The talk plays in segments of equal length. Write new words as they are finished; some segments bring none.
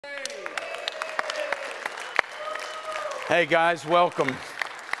Hey guys, welcome.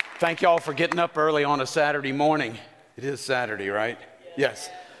 Thank you all for getting up early on a Saturday morning. It is Saturday, right? Yes.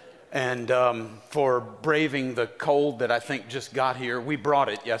 And for braving the cold that I think just got here. We brought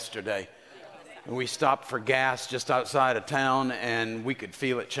it yesterday. And we stopped for gas just outside of town and we could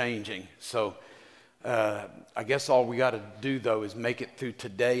feel it changing. So I guess all we got to do though is make it through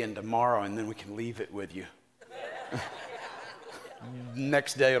today and tomorrow and then we can leave it with you.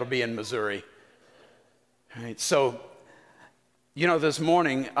 Next day it'll be in Missouri. All right, so, you know, this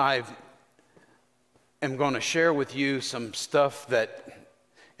morning I am going to share with you some stuff that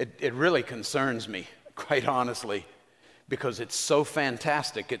it really concerns me, quite honestly, because it's so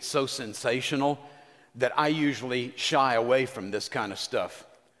fantastic, it's so sensational that I usually shy away from this kind of stuff.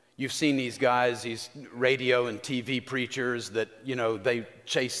 You've seen these guys, these radio and TV preachers that, you know, they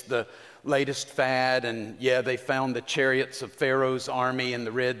chase the latest fad and yeah, they found the chariots of Pharaoh's army in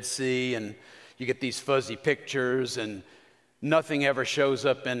the Red Sea and you get these fuzzy pictures and nothing ever shows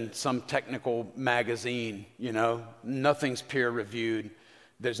up in some technical magazine, you know, nothing's peer reviewed.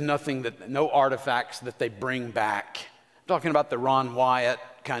 There's no artifacts that they bring back. I'm talking about the Ron Wyatt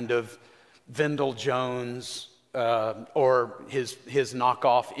kind of Vendell Jones or his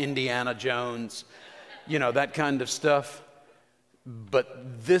knockoff Indiana Jones, you know, that kind of stuff.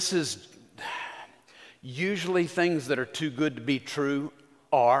 But this is usually things that are too good to be true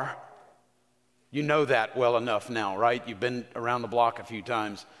are. You know that well enough now, right? You've been around the block a few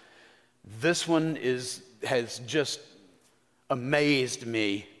times. This one has just amazed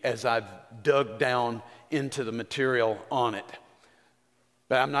me as I've dug down into the material on it.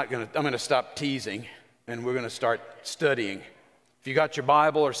 But I'm going to stop teasing and we're going to start studying. If you got your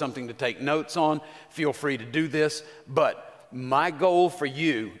Bible or something to take notes on, feel free to do this. But my goal for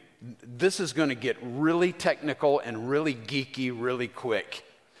you, this is going to get really technical and really geeky really quick.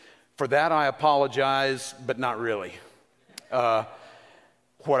 For that, I apologize, but not really. What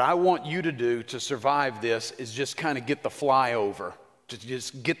I want you to do to survive this is just kind of get the flyover, to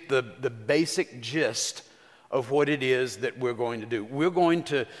just get the basic gist of what it is that we're going to do. We're going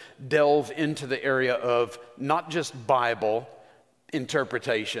to delve into the area of not just Bible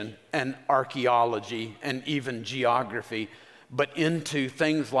interpretation and archaeology and even geography, but into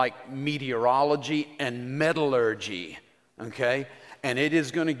things like meteorology and metallurgy, okay? And it is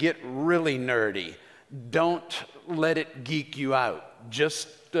going to get really nerdy. Don't let it geek you out. Just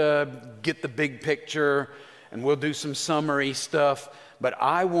get the big picture, and we'll do some summary stuff. But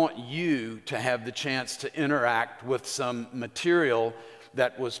I want you to have the chance to interact with some material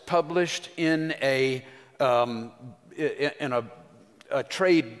that was published in a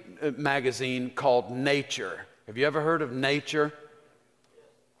trade magazine called Nature. Have you ever heard of Nature?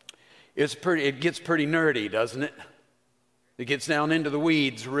 It gets pretty nerdy, doesn't it? It gets down into the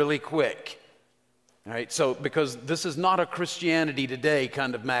weeds really quick. All right, so because this is not a Christianity Today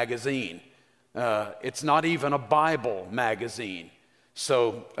kind of magazine. It's not even a Bible magazine.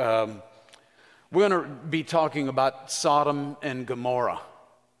 So we're going to be talking about Sodom and Gomorrah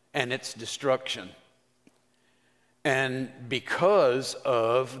and its destruction. And because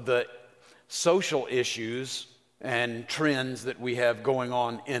of the social issues and trends that we have going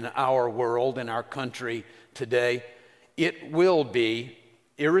on in our world, in our country today, it will be,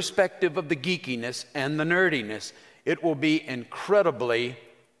 irrespective of the geekiness and the nerdiness, it will be incredibly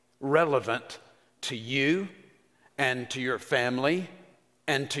relevant to you and to your family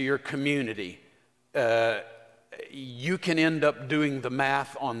and to your community. You can end up doing the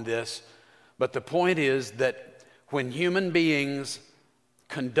math on this, but the point is that when human beings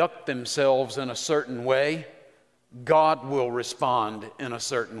conduct themselves in a certain way, God will respond in a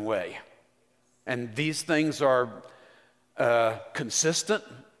certain way. And these things are consistent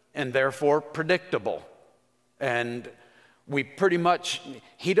and therefore predictable. And we pretty much,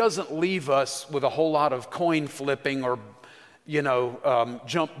 he doesn't leave us with a whole lot of coin flipping or, you know,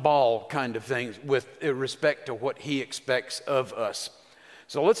 jump ball kind of things with respect to what he expects of us.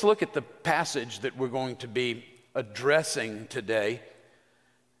 So let's look at the passage that we're going to be addressing today.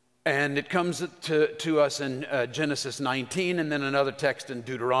 And it comes to us in Genesis 19 and then another text in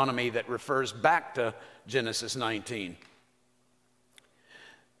Deuteronomy that refers back to Genesis 19.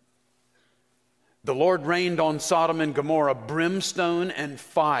 The Lord rained on Sodom and Gomorrah brimstone and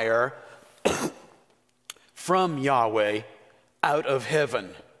fire from Yahweh out of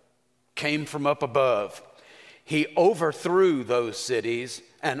heaven, came from up above. He overthrew those cities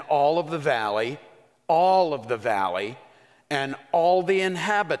and all of the valley, and all the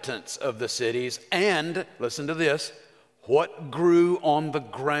inhabitants of the cities, and, listen to this, what grew on the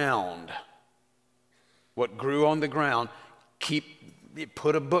ground. What grew on the ground,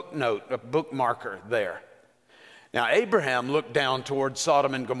 put a bookmarker there. Now, Abraham looked down toward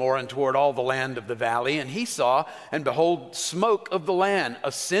Sodom and Gomorrah and toward all the land of the valley, and he saw, and behold, smoke of the land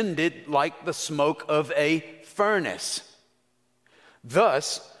ascended like the smoke of a furnace.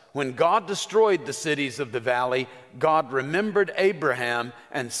 Thus, when God destroyed the cities of the valley, God remembered Abraham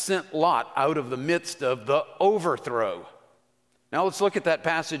and sent Lot out of the midst of the overthrow. Now let's look at that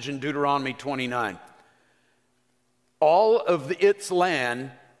passage in Deuteronomy 29. All of its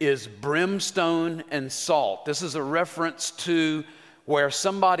land is brimstone and salt. This is a reference to where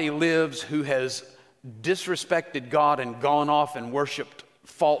somebody lives who has disrespected God and gone off and worshiped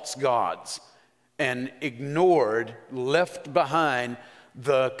false gods and ignored, left behind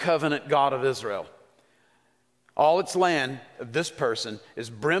the covenant God of Israel. All its land of this person is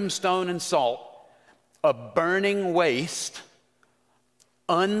brimstone and salt, a burning waste,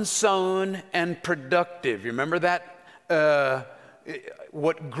 unsown and productive. You remember that?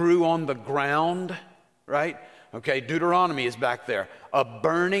 What grew on the ground, right? Okay, Deuteronomy is back there. A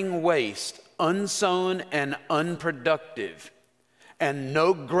burning waste, unsown and unproductive, and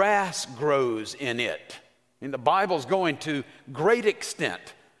no grass grows in it. And the Bible's going to great extent,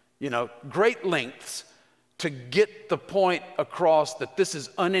 great lengths to get the point across that this is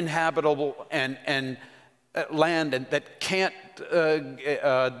uninhabitable and land and that can't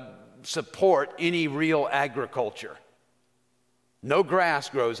support any real agriculture. No grass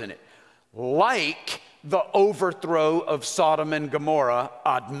grows in it. Like the overthrow of Sodom and Gomorrah,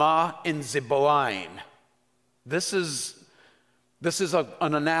 Admah and Zeboim. This is an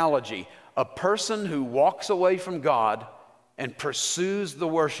analogy. A person who walks away from God and pursues the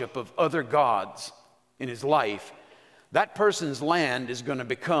worship of other gods in his life, that person's land is going to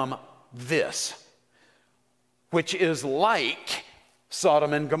become this, which is like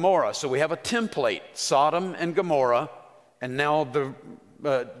Sodom and Gomorrah. So we have a template, Sodom and Gomorrah, and now the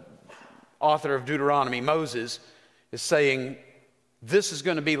author of Deuteronomy, Moses, is saying this is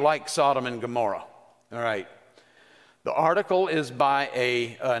going to be like Sodom and Gomorrah. All right. The article is by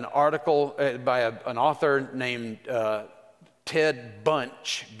an author named Ted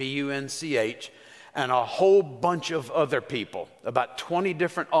Bunch, B-U-N-C-H, and a whole bunch of other people, about 20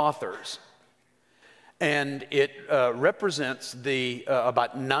 different authors. And it represents the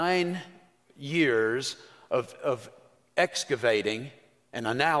about 9 years of excavating and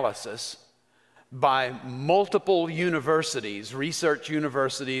analysis by multiple universities, research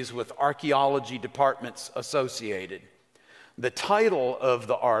universities with archaeology departments associated. The title of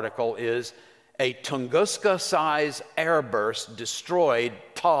the article is "A Tunguska-Size Airburst Destroyed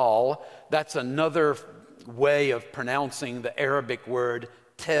Tal." That's another way of pronouncing the Arabic word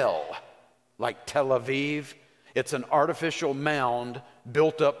tel, like Tel Aviv. It's an artificial mound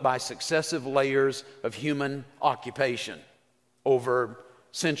built up by successive layers of human occupation over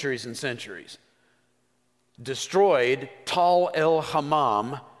centuries and centuries. Destroyed Tal el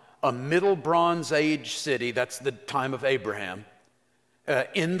Hammam, a Middle Bronze Age city, that's the time of Abraham,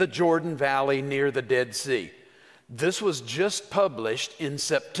 in the Jordan Valley near the Dead Sea. This was just published in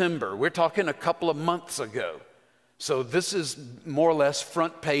September. We're talking a couple of months ago. So this is more or less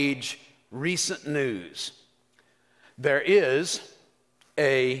front page recent news. There is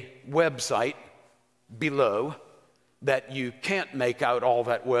a website below that you can't make out all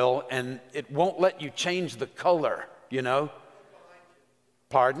that well, and it won't let you change the color,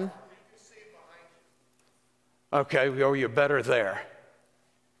 Pardon? Okay, well, you're better there.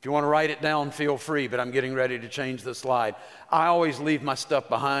 If you want to write it down, feel free, but I'm getting ready to change the slide. I always leave my stuff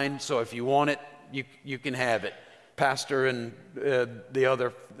behind, so if you want it, you can have it. Pastor and the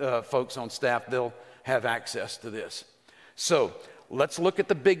other folks on staff, they'll have access to this. So let's look at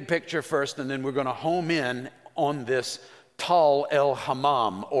the big picture first, and then we're going to home in on this Tal el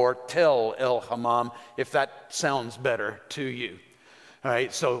Hammam, or Tel el Hammam, if that sounds better to you. All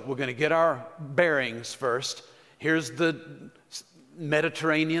right, so we're going to get our bearings first. Here's the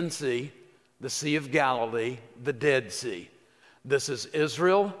Mediterranean Sea, the Sea of Galilee, the Dead Sea. This is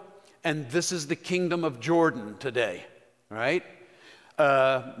Israel, and this is the kingdom of Jordan today, right?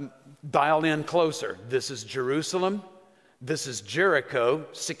 Dial in closer. This is Jerusalem. This is Jericho,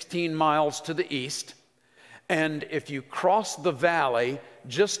 16 miles to the east. And if you cross the valley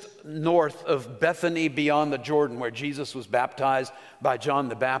just north of Bethany beyond the Jordan, where Jesus was baptized by John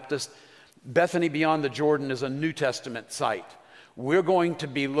the Baptist, Bethany beyond the Jordan is a New Testament site. We're going to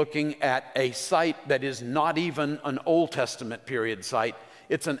be looking at a site that is not even an Old Testament period site.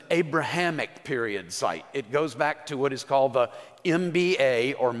 It's an Abrahamic period site. It goes back to what is called the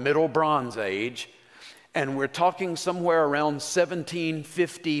MBA, or Middle Bronze Age, and we're talking somewhere around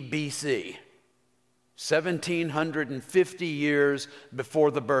 1750 BC. 1750 years before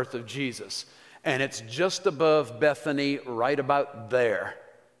the birth of Jesus. And it's just above Bethany, right about there.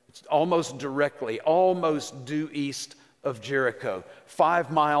 It's almost directly, almost due east of Jericho,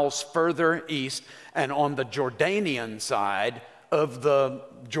 5 miles further east and on the Jordanian side of the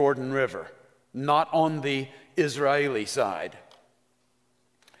Jordan River, not on the Israeli side.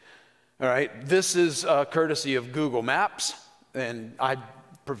 All right, this is courtesy of Google Maps, and I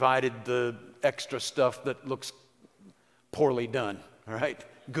provided the extra stuff that looks poorly done. All right,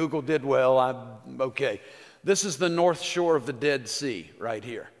 Google did well, I'm okay. This is the north shore of the Dead Sea right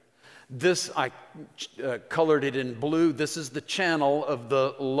here. This, I colored it in blue. This is the channel of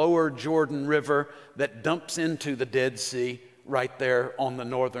the lower Jordan River that dumps into the Dead Sea right there on the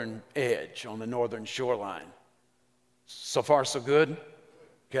northern edge, on the northern shoreline. So far, so good?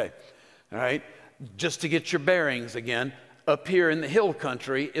 Okay. All right. Just to get your bearings again, up here in the hill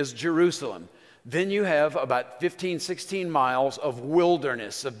country is Jerusalem. Then you have about 15, 16 miles of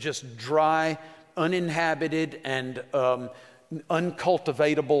wilderness, of just dry, uninhabited, and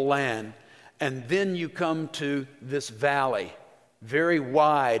uncultivatable land. And then you come to this valley, very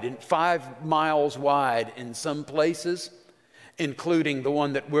wide, and 5 miles wide in some places, including the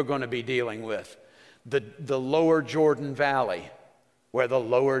one that we're going to be dealing with, the lower Jordan Valley, where the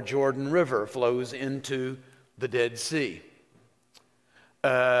lower Jordan River flows into the Dead Sea.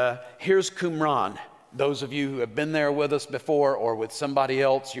 Here's Qumran. Those of you who have been there with us before or with somebody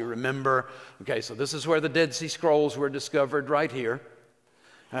else, you remember. Okay, so this is where the Dead Sea Scrolls were discovered, right here.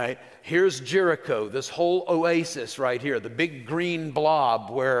 All right, here's Jericho, this whole oasis right here, the big green blob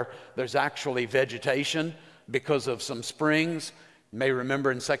where there's actually vegetation because of some springs. You may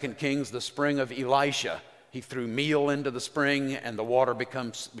remember in 2 Kings, the spring of Elisha. He threw meal into the spring and the water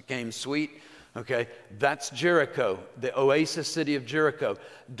became sweet. Okay, that's Jericho, the oasis city of Jericho.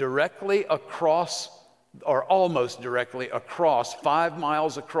 Directly across, or almost directly across, 5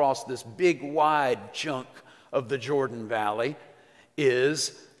 miles across this big wide chunk of the Jordan Valley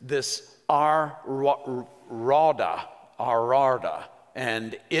is this Arada,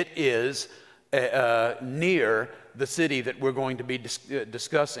 and it is near the city that we're going to be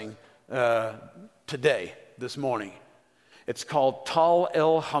discussing today, this morning. It's called Tal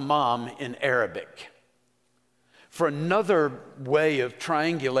el Hammam in Arabic. For another way of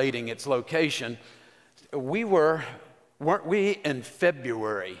triangulating its location, weren't we in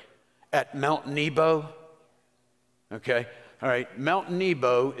February at Mount Nebo? Okay, all right, Mount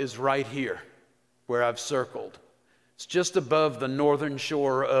Nebo is right here where I've circled. It's just above the northern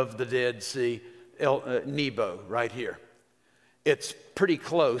shore of the Dead Sea, Nebo, right here. It's pretty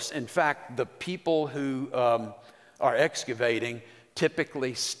close. In fact, the people who are excavating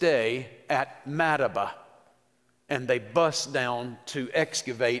typically stay at Madaba, and they bus down to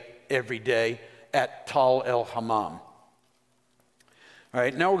excavate every day at Tal el Hammam. All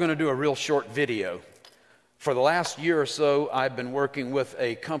right, now we're going to do a real short video. For the last year or so, I've been working with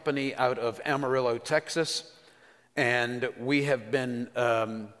a company out of Amarillo, Texas, and we have been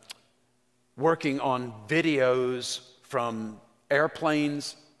working on videos from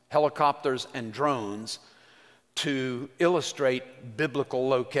airplanes, helicopters, and drones to illustrate biblical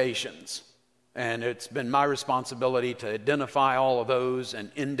locations. And it's been my responsibility to identify all of those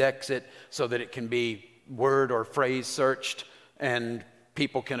and index it so that it can be word or phrase searched, and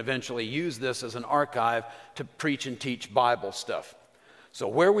people can eventually use this as an archive to preach and teach Bible stuff. So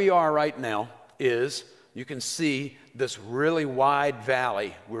where we are right now is, you can see this really wide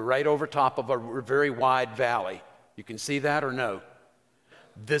valley. We're right over top of a very wide valley. You can see that or no?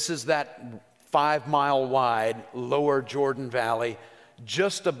 This is that 5 mile wide lower Jordan Valley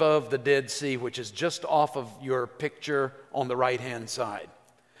just above the Dead Sea, which is just off of your picture on the right-hand side.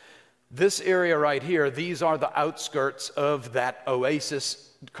 This area right here, these are the outskirts of that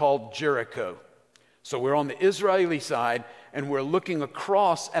oasis called Jericho. So we're on the Israeli side, and we're looking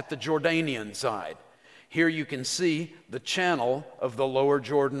across at the Jordanian side. Here you can see the channel of the lower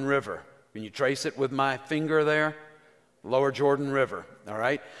Jordan River. Can you trace it with my finger there? Lower Jordan River, all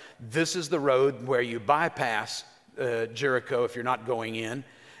right? This is the road where you bypass Jericho if you're not going in.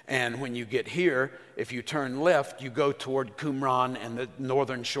 And when you get here, if you turn left, you go toward Qumran and the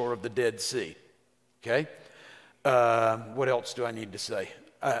northern shore of the Dead Sea. Okay? What else do I need to say?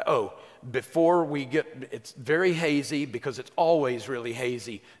 Before we get, it's very hazy because it's always really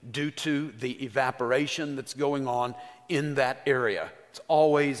hazy due to the evaporation that's going on in that area. It's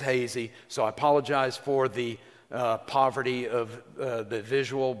always hazy, so I apologize for the poverty of the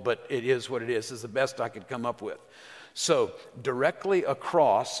visual, but it is what it is. This is the best I could come up with. So directly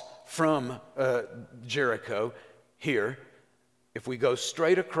across from Jericho here, if we go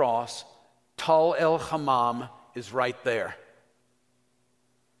straight across, Tal el Hammam is right there.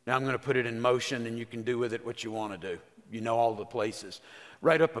 Now I'm going to put it in motion, and you can do with it what you want to do. You know all the places.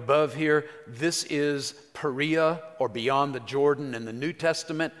 Right up above here, this is Perea, or beyond the Jordan in the New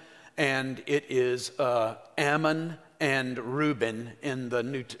Testament, and it is Ammon and Reuben in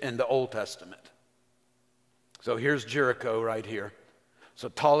the Old Testament. So here's Jericho right here. So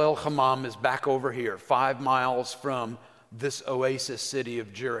Tal El Hammam is back over here, 5 miles from this oasis city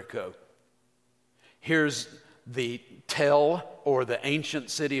of Jericho. Here's the Tel, or the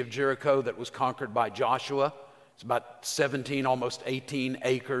ancient city of Jericho that was conquered by Joshua. It's about 17, almost 18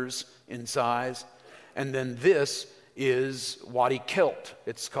 acres in size. And then this is Wadi Kilt.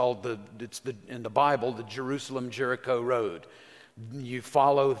 It's called in the Bible, the Jerusalem-Jericho Road. You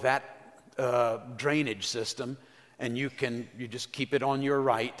follow that drainage system, and you just keep it on your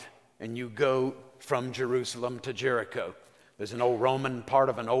right, and you go from Jerusalem to Jericho. There's part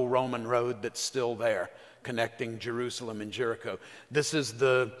of an old Roman road that's still there, connecting Jerusalem and Jericho. This is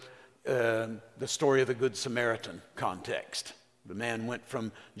the story of the Good Samaritan context. The man went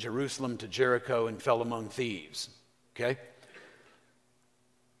from Jerusalem to Jericho and fell among thieves. Okay?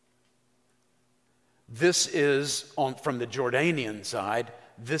 This is from the Jordanian side.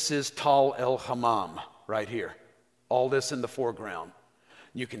 This is Tal El Hammam right here. All this in the foreground.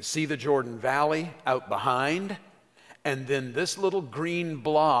 You can see the Jordan Valley out behind, and then this little green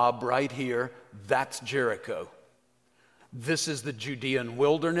blob right here, that's Jericho. This is the Judean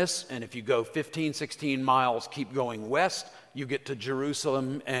wilderness, and if you go 15, 16 miles, keep going west, you get to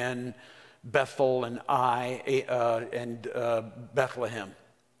Jerusalem and Bethel and Bethlehem.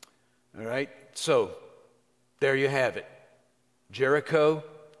 All right, so there you have it. Jericho,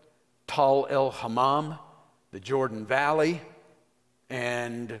 Tal El Hammam, the Jordan Valley,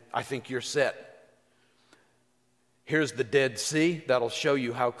 and I think you're set. Here's the Dead Sea. That'll show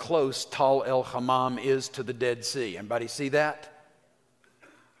you how close Tal El Hammam is to the Dead Sea. Anybody see that?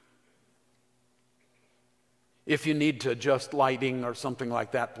 If you need to adjust lighting or something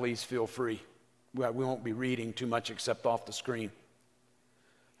like that, please feel free. We won't be reading too much except off the screen.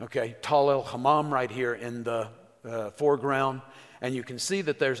 Okay, Tal El Hammam right here in the foreground. And you can see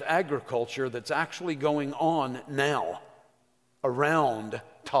that there's agriculture that's actually going on now around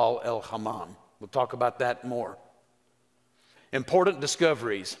Tal El Hammam. We'll talk about that more. Important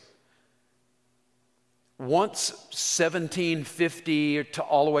discoveries. Once 1750 to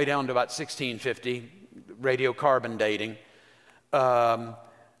all the way down to about 1650, radiocarbon dating,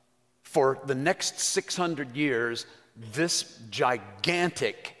 for the next 600 years, this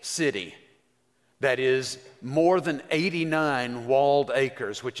gigantic city that is more than 89 walled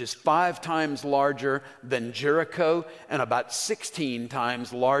acres, which is 5 times larger than Jericho and about 16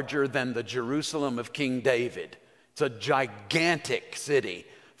 times larger than the Jerusalem of King David. It's a gigantic city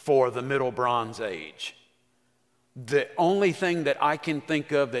for the Middle Bronze Age. The only thing that I can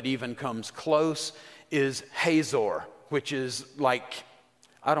think of that even comes close is Hazor, which is like,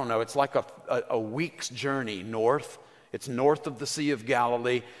 I don't know, it's like a week's journey north. It's north of the Sea of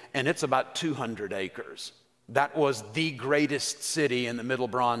Galilee, and it's about 200 acres. That was the greatest city in the Middle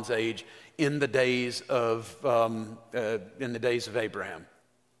Bronze Age in the days of Abraham.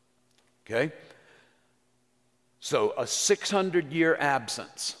 Okay? So a 600-year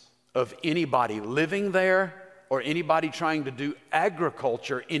absence of anybody living there or anybody trying to do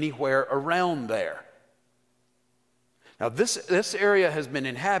agriculture anywhere around there. Now this area has been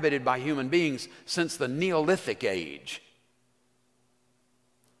inhabited by human beings since the Neolithic age.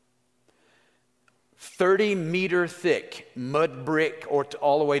 30-meter thick mud brick, or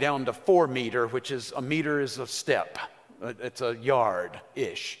all the way down to 4 meter, which is a meter is a step. It's a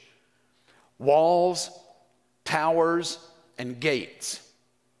yard-ish. Walls, towers, and gates,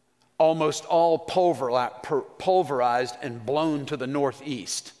 almost all pulverized and blown to the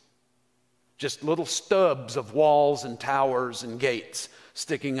northeast. Just little stubs of walls and towers and gates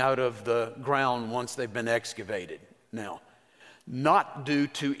sticking out of the ground once they've been excavated. Now, not due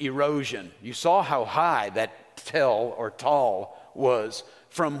to erosion. You saw how high that Tal was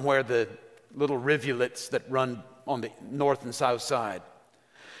from where the little rivulets that run on the north and south side.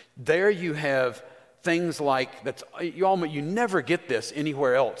 There you have things like you never get this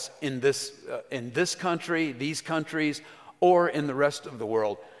anywhere else in this country, these countries, or in the rest of the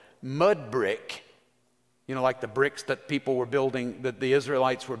world. Mud brick, like the bricks that people were building, that the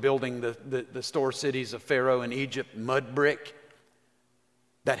Israelites were building the store cities of Pharaoh in Egypt. Mud brick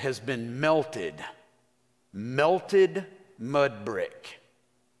that has been melted mud brick,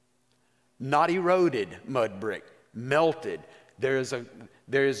 not eroded mud brick, melted.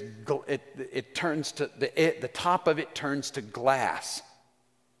 It turns to the top of it turns to glass.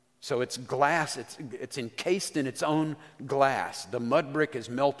 So it's glass, it's encased in its own glass. The mud brick is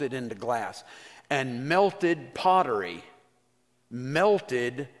melted into glass. And melted pottery.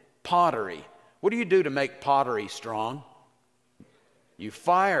 What do you do to make pottery strong? You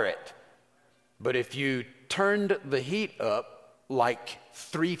fire it. But if you turned the heat up like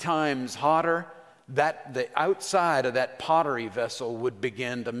 3 times hotter, the outside of that pottery vessel would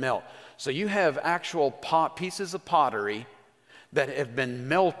begin to melt. So you have actual pieces of pottery that have been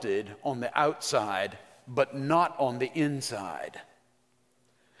melted on the outside, but not on the inside.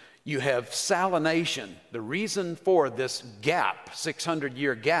 You have salination. The reason for this gap,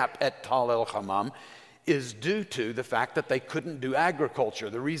 600-year gap at Tal el-Hammam, is due to the fact that they couldn't do agriculture.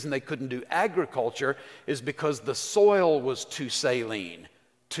 The reason they couldn't do agriculture is because the soil was too saline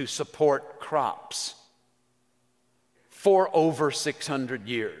to support crops for over 600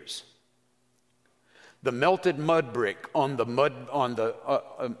 years. The melted mud brick on the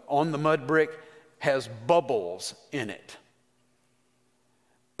mud brick has bubbles in it.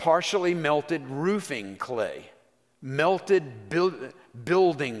 Partially melted roofing clay, melted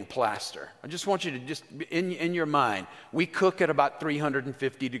building plaster. I just want you to just, in your mind, we cook at about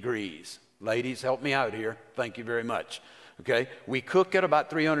 350 degrees. Ladies, help me out here. Thank you very much. Okay, we cook at about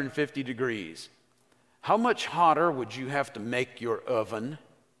 350 degrees. How much hotter would you have to make your oven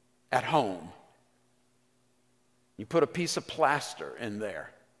at home? You put a piece of plaster in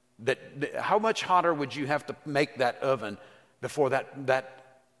there. How much hotter would you have to make that oven before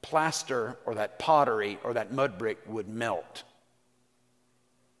that plaster or that pottery or that mud brick would melt?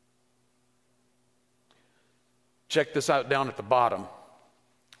 Check this out down at the bottom.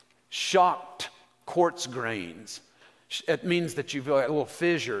 Shocked quartz grains. It means that you've got little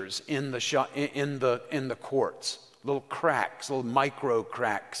fissures in the quartz, little cracks, little micro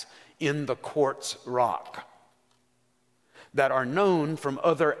cracks in the quartz rock that are known from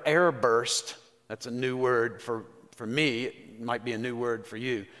other airburst. That's a new word for me. It might be a new word for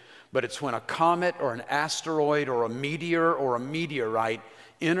you. But it's when a comet or an asteroid or a meteor or a meteorite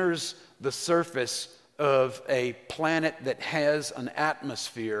enters the surface of a planet that has an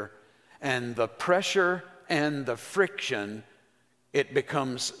atmosphere, and the pressure and the friction, it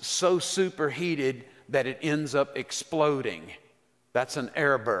becomes so superheated that it ends up exploding. That's an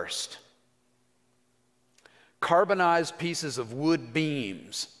airburst. Carbonized pieces of wood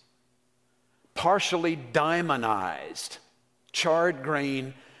beams, partially diamondized, charred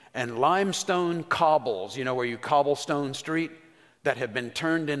grain, and limestone cobbles, you know where you cobblestone street, that have been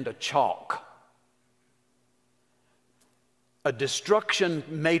turned into chalk. A destruction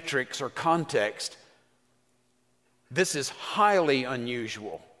matrix or context. This is highly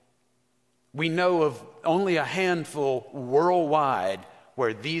unusual. We know of only a handful worldwide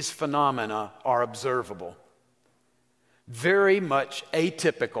where these phenomena are observable. Very much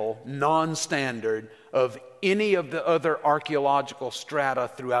atypical, non-standard of any of the other archaeological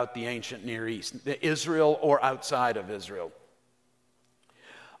strata throughout the ancient Near East, Israel or outside of Israel.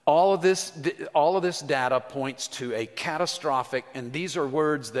 All of this data points to a catastrophic, and these are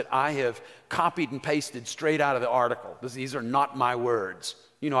words that I have copied and pasted straight out of the article. These are not my words.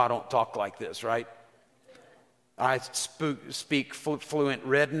 You know I don't talk like this, right? I speak fluent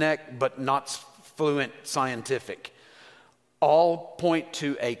redneck, but not fluent scientific. All point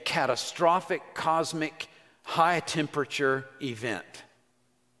to a catastrophic, cosmic, high-temperature event.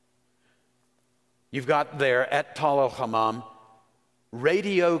 You've got there at Tal el-Hammam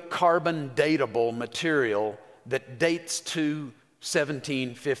radiocarbon datable material that dates to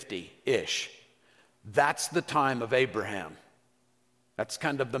 1750-ish. That's the time of Abraham. That's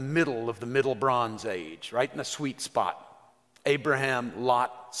kind of the Middle Bronze Age, right in the sweet spot. Abraham,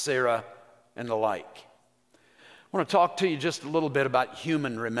 Lot, Sarah, and the like. I want to talk to you just a little bit about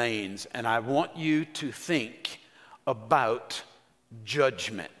human remains, and I want you to think about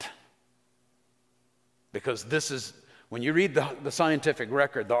judgment. Because this is, when you read the scientific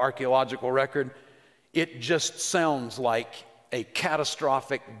record, the archaeological record, it just sounds like a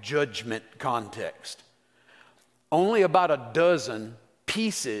catastrophic judgment context. Only about a dozen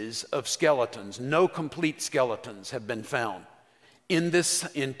pieces of skeletons, no complete skeletons, have been found in this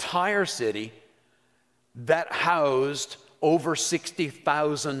entire city that housed over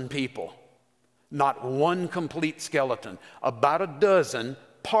 60,000 people. Not one complete skeleton. About a dozen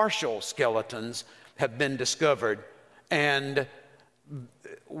partial skeletons have been discovered. And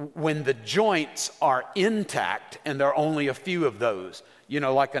when the joints are intact, and there are only a few of those, you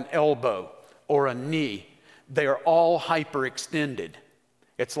know, like an elbow or a knee, they are all hyperextended.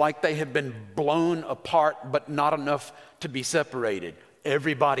 It's like they have been blown apart, but not enough to be separated.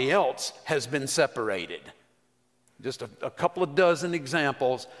 Everybody else has been separated. Just a couple of dozen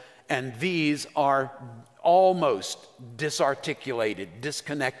examples, and these are almost disarticulated,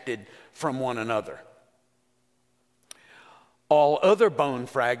 disconnected from one another. All other bone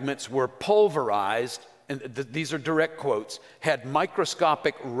fragments were pulverized, and these are direct quotes, had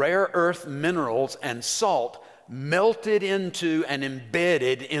microscopic rare earth minerals and salt melted into and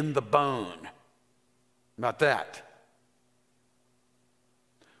embedded in the bone. About that.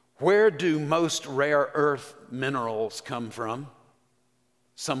 Where do most rare earth minerals come from?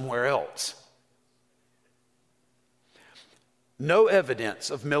 Somewhere else. No evidence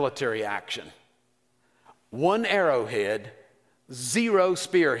of military action. One arrowhead, 0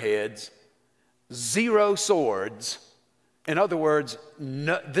 spearheads, 0 swords. In other words,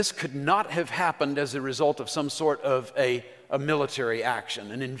 this could not have happened as a result of some sort of a military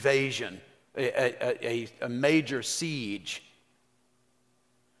action, an invasion, a major siege.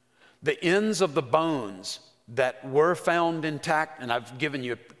 The ends of the bones that were found intact, and I've given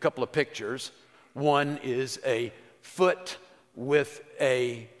you a couple of pictures. One is a foot with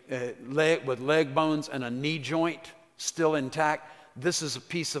leg bones and a knee joint still intact. This is a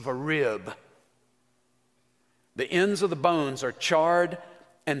piece of a rib. The ends of the bones are charred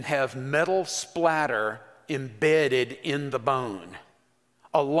and have metal splatter embedded in the bone,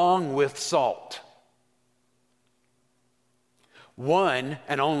 along with salt. One,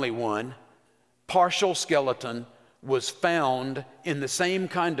 and only one, partial skeleton was found in the same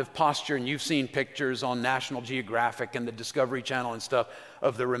kind of posture, and you've seen pictures on National Geographic and the Discovery Channel and stuff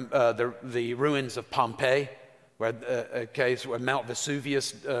of the ruins of Pompeii, where a case where Mount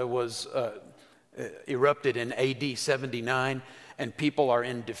Vesuvius was erupted in AD 79, and people are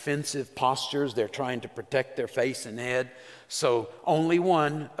in defensive postures. They're trying to protect their face and head. So only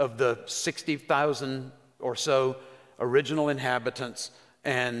one of the 60,000 or so original inhabitants,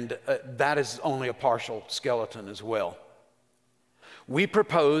 and that is only a partial skeleton as well. We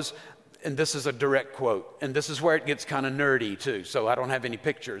propose, and this is a direct quote, and this is where it gets kind of nerdy too, so I don't have any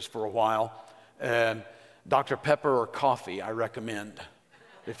pictures for a while. Dr. Pepper or coffee, I recommend,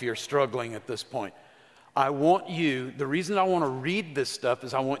 if you're struggling at this point. I want you, the reason I want to read this stuff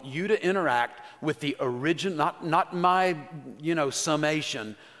is I want you to interact with the original, not my,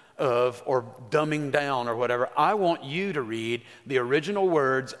 summation of, or dumbing down or whatever. I want you to read the original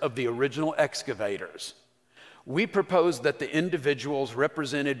words of the original excavators. We propose that the individuals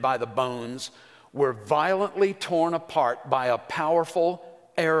represented by the bones were violently torn apart by a powerful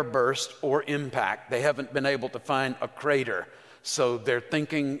airburst or impact. They haven't been able to find a crater. So they're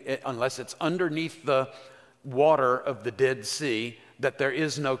thinking, unless it's underneath the water of the Dead Sea, that there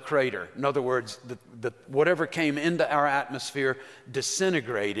is no crater. In other words, whatever came into our atmosphere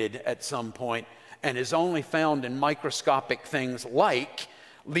disintegrated at some point and is only found in microscopic things like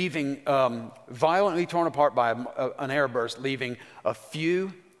leaving, violently torn apart by an airburst, leaving a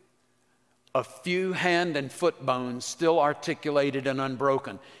few hand and foot bones still articulated and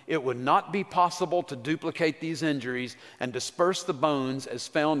unbroken. It would not be possible to duplicate these injuries and disperse the bones as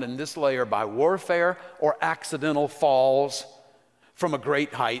found in this layer by warfare or accidental falls from a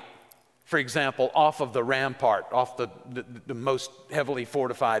great height. For example, off of the rampart, off the most heavily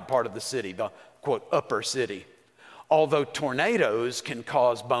fortified part of the city, the quote upper city. Although tornadoes can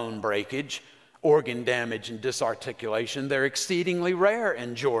cause bone breakage, organ damage, and disarticulation, they're exceedingly rare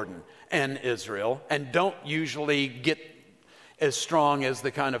in Jordan and Israel, and don't usually get as strong as the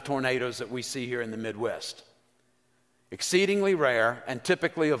kind of tornadoes that we see here in the Midwest. Exceedingly rare and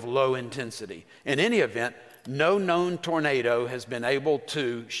typically of low intensity. In any event, no known tornado has been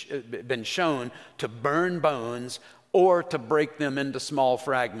shown to burn bones or to break them into small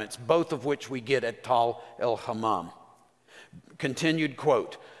fragments, both of which we get at Tal el-Hammam. Continued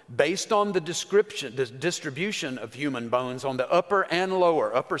quote, based on the distribution of human bones on the upper and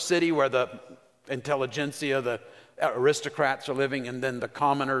lower, upper city where the intelligentsia, the aristocrats are living, and then the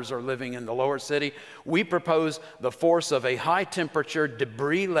commoners are living in the lower city, we propose the force of a high-temperature,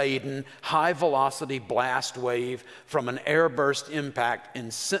 debris-laden, high-velocity blast wave from an airburst impact. And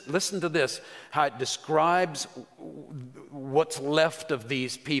listen to this, how it describes what's left of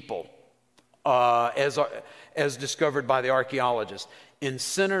these people as discovered by the archaeologists.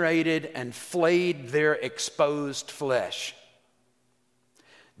 Incinerated and flayed their exposed flesh,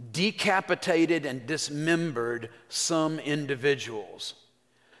 decapitated and dismembered some individuals,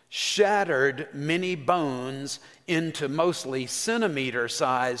 shattered many bones into mostly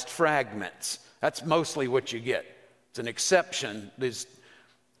centimeter-sized fragments. That's mostly what you get. It's an exception. There's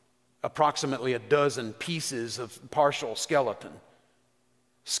approximately a dozen pieces of partial skeleton.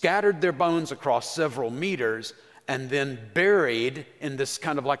 Scattered their bones across several meters, and then buried in this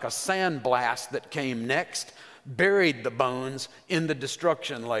kind of like a sandblast that came next, buried the bones in the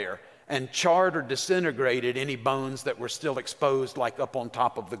destruction layer, and charred or disintegrated any bones that were still exposed, like up on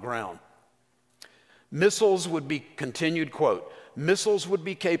top of the ground. Missiles would be, continued quote, missiles would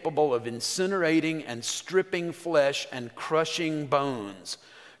be capable of incinerating and stripping flesh and crushing bones.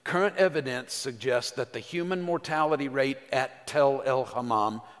 Current evidence suggests that the human mortality rate at Tel El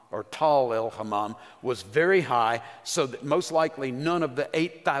Hammam, or Tal El Hammam, was very high, so that most likely none of the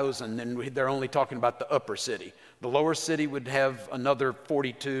 8,000, and they're only talking about the upper city. The lower city would have another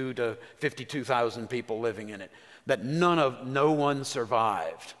 42 to 52,000 people living in it. That no one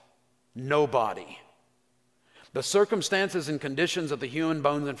survived. Nobody. The circumstances and conditions of the human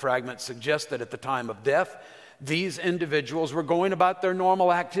bones and fragments suggest that at the time of death, these individuals were going about their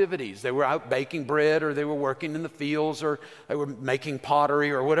normal activities. They were out baking bread, or they were working in the fields, or they were making pottery,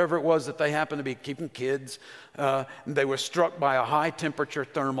 or whatever it was that they happened to be, keeping kids. They were struck by a high temperature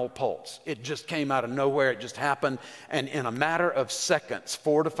thermal pulse. It just came out of nowhere. It just happened. And in a matter of seconds,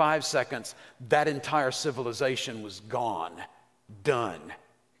 4 to 5 seconds, that entire civilization was gone, done.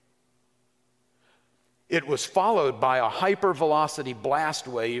 It was followed by a hypervelocity blast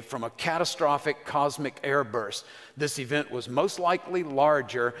wave from a catastrophic cosmic airburst. This event was most likely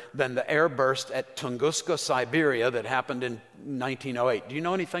larger than the airburst at Tunguska, Siberia that happened in 1908. Do you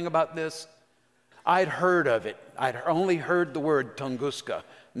know anything about this? I'd heard of it. I'd only heard the word Tunguska.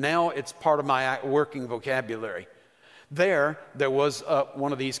 Now it's part of my working vocabulary. There was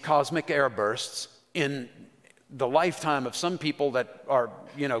one of these cosmic airbursts in the lifetime of some people that are,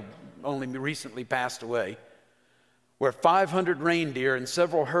 only recently passed away, where 500 reindeer and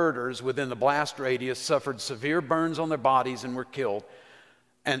several herders within the blast radius suffered severe burns on their bodies and were killed,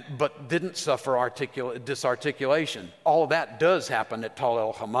 but didn't suffer disarticulation. All of that does happen at Tal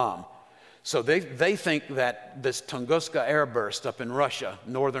El Hammam. So they think that this Tunguska airburst up in Russia,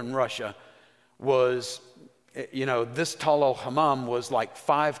 northern Russia, was, this Tal El Hammam was like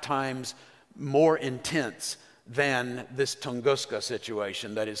 5 times more intense than this Tunguska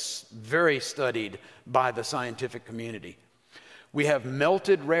situation that is very studied by the scientific community. We have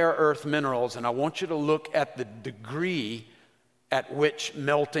melted rare earth minerals, and I want you to look at the degree at which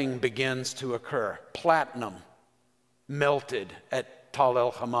melting begins to occur. Platinum melted at Tal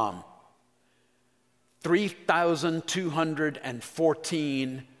El Hammam.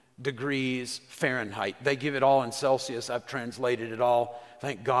 3,214 degrees Fahrenheit. They give it all in Celsius. I've translated it all.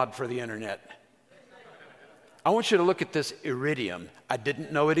 Thank God for the internet. I want you to look at this iridium. I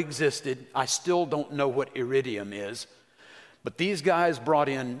didn't know it existed. I still don't know what iridium is. But these guys brought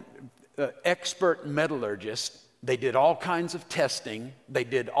in expert metallurgists. They did all kinds of testing. They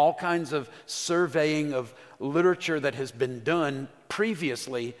did all kinds of surveying of literature that has been done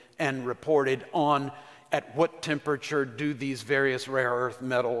previously and reported on at what temperature do these various rare earth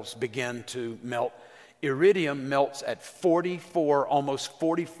metals begin to melt. Iridium melts at 44, almost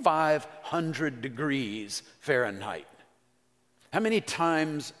 4,500 degrees Fahrenheit. How many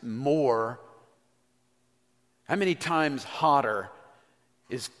times hotter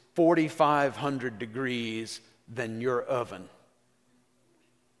is 4,500 degrees than your oven?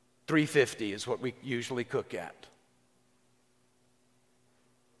 350 is what we usually cook at.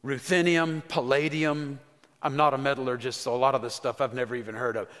 Ruthenium, palladium. I'm not a metallurgist, so a lot of this stuff I've never even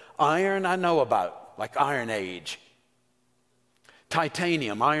heard of. Iron I know about, like Iron Age.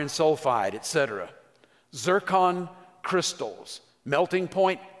 Titanium, iron sulfide, etc. Zircon crystals, melting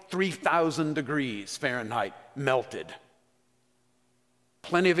point 3,000 degrees Fahrenheit, melted.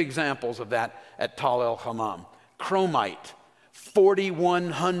 Plenty of examples of that at Tal El Hammam. Chromite,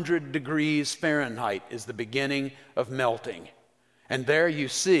 4,100 degrees Fahrenheit is the beginning of melting. And there you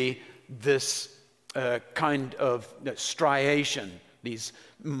see this kind of striation, these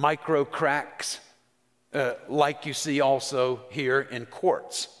micro cracks, like you see also here in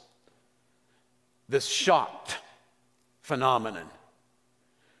quartz. This shocked phenomenon.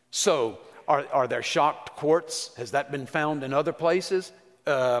 So, are there shocked quartz? Has that been found in other places?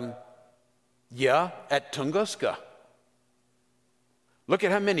 Yeah, at Tunguska. Look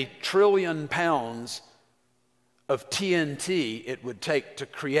at how many trillion pounds of TNT it would take to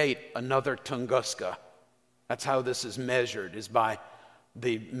create another Tunguska. That's how this is measured, is by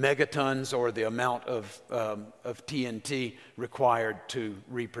the megatons or the amount of TNT required to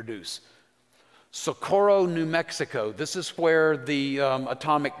reproduce. Socorro, New Mexico. This is where the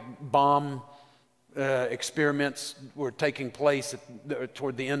atomic bomb experiments were taking place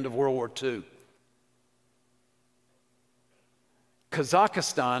toward the end of World War II.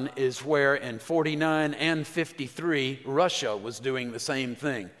 Kazakhstan is where in 49 and 53 Russia was doing the same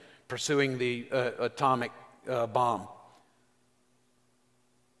thing, pursuing the atomic bomb.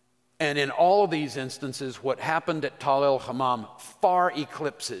 And in all of these instances, what happened at Tal el-Hammam far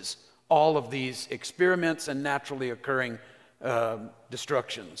eclipses all of these experiments and naturally occurring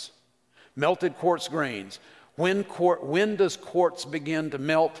destructions. Melted quartz grains. When does quartz begin to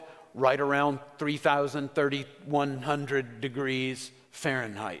melt? Right around 3,000, 3,100 degrees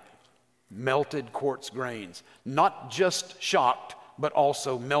Fahrenheit. Melted quartz grains. Not just shocked, but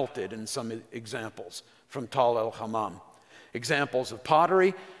also melted in some examples from Tal el-Hammam. Examples of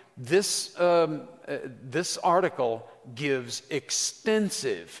pottery. This article gives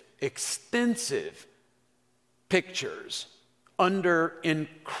extensive pictures under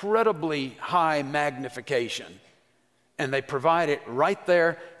incredibly high magnification. And they provide it right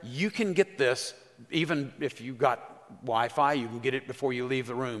there. You can get this, even if you got Wi-Fi, you can get it before you leave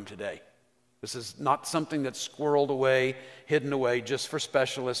the room today. This is not something that's squirreled away, hidden away, just for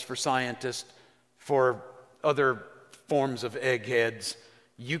specialists, for scientists, for other forms of eggheads.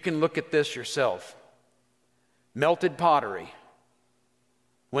 You can look at this yourself. Melted pottery.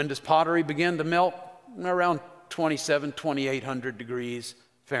 When does pottery begin to melt? Around 2,800 degrees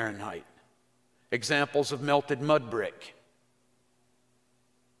Fahrenheit. Examples of melted mud brick.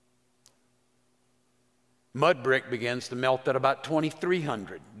 Mud brick begins to melt at about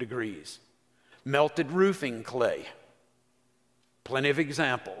 2,300 degrees. Melted roofing clay. Plenty of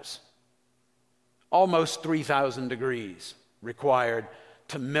examples. Almost 3,000 degrees required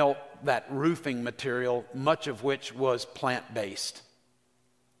to melt that roofing material, much of which was plant-based.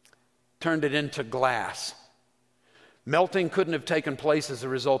 Turned it into glass. Melting couldn't have taken place as a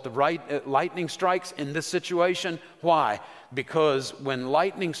result of lightning strikes in this situation. Why? Because when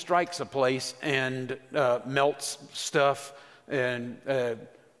lightning strikes a place and melts stuff and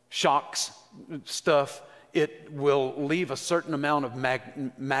shocks stuff, it will leave a certain amount of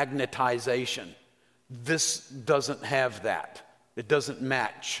magnetization. This doesn't have that. It doesn't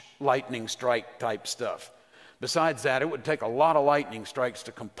match lightning strike type stuff. Besides that, it would take a lot of lightning strikes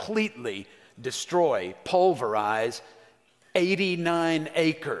to completely destroy, pulverize 89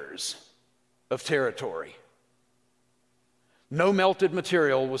 acres of territory. No melted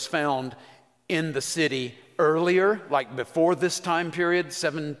material was found in the city earlier, like before this time period,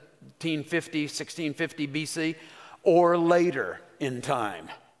 1750, 1650 BC, or later in time,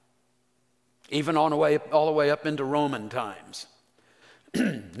 even all the way up into Roman times.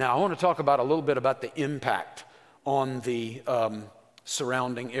 Now, I want to talk about a little bit about the impact on the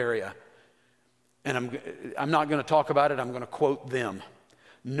surrounding area. And I'm not going to talk about it, I'm going to quote them.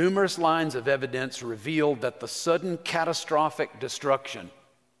 Numerous lines of evidence revealed that the sudden catastrophic destruction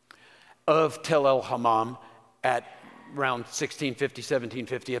of Tel el-Hammam at around 1650,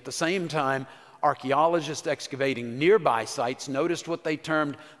 1750, at the same time, archaeologists excavating nearby sites noticed what they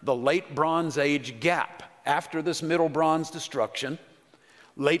termed the Late Bronze Age gap. After this Middle Bronze destruction,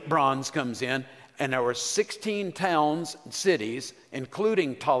 Late Bronze comes in, and there were 16 towns and cities,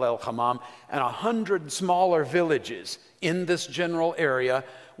 including Tal el-Hammam, and 100 smaller villages in this general area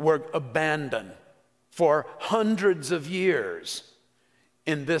were abandoned for hundreds of years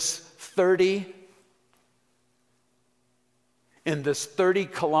in this 30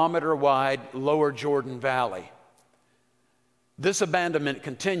 kilometer wide Lower Jordan Valley. This abandonment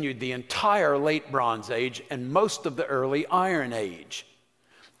continued the entire Late Bronze Age and most of the early Iron Age.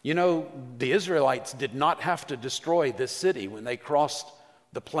 You know, the Israelites did not have to destroy this city when they crossed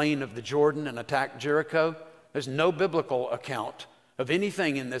the plain of the Jordan and attacked Jericho. There's no biblical account of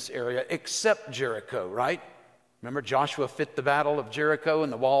anything in this area except Jericho, right? Remember, Joshua fit the battle of Jericho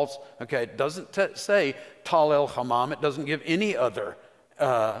and the walls. Okay, it doesn't say Tal el-Hammam. It doesn't give any other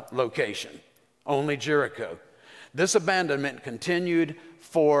location, only Jericho. This abandonment continued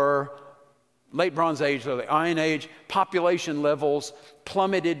for Late Bronze Age, early Iron Age. Population levels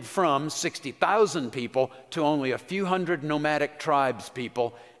plummeted from 60,000 people to only a few hundred nomadic tribes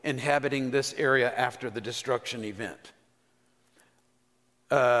people inhabiting this area after the destruction event.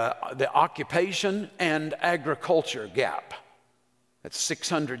 The occupation and agriculture gap, that's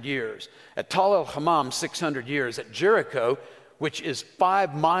 600 years. At Tal el-Hammam, 600 years. At Jericho, which is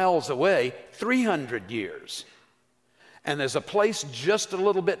 5 miles away, 300 years. And there's a place just a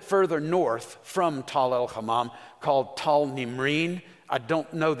little bit further north from Tal el-Hammam called Tal Nimrin. I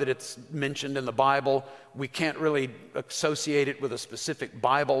don't know that it's mentioned in the Bible. We can't really associate it with a specific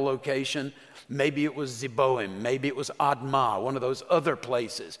Bible location. Maybe it was Zeboim. Maybe it was Admah, one of those other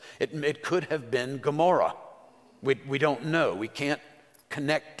places. It could have been Gomorrah. We don't know. We can't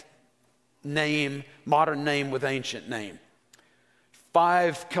connect modern name with ancient name.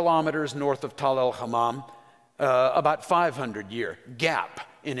 5 kilometers north of Tal el-Hammam, about 500-year gap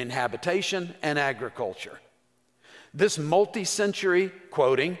in inhabitation and agriculture. This multi-century,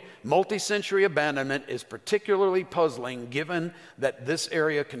 quoting, multi-century abandonment is particularly puzzling given that this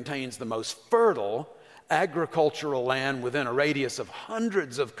area contains the most fertile agricultural land within a radius of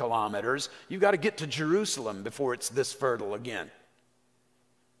hundreds of kilometers. You've got to get to Jerusalem before it's this fertile again.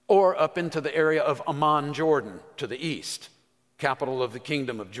 Or up into the area of Amman, Jordan, to the east, capital of the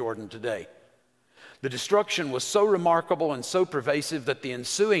kingdom of Jordan today. The destruction was so remarkable and so pervasive that the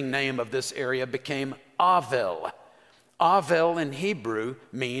ensuing name of this area became Avel. Avel in Hebrew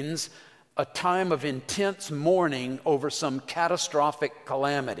means a time of intense mourning over some catastrophic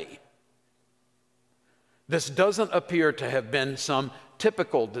calamity. This doesn't appear to have been some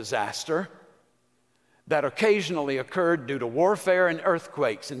typical disaster that occasionally occurred due to warfare and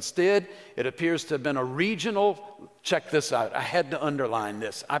earthquakes. Instead, it appears to have been a regional, check this out, I had to underline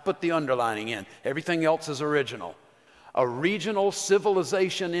this. I put the underlining in. Everything else is original. A regional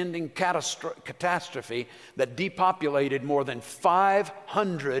civilization-ending catastrophe that depopulated more than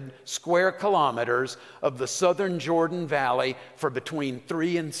 500 square kilometers of the southern Jordan Valley for between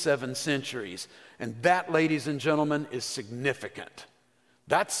 3 and 7 centuries. And that, ladies and gentlemen, is significant.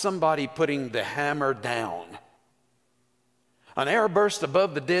 That's somebody putting the hammer down. An air burst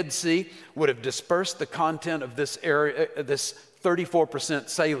above the Dead Sea would have dispersed the content of this area, this 34%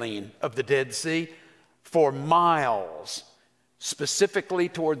 saline of the Dead Sea, for miles, specifically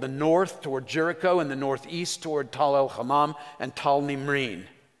toward the north, toward Jericho, and the northeast toward Tal el-Hammam and Tal Nimrin.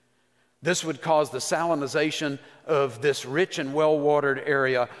 This would cause the salinization of this rich and well-watered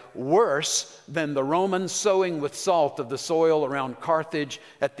area worse than the Roman sowing with salt of the soil around Carthage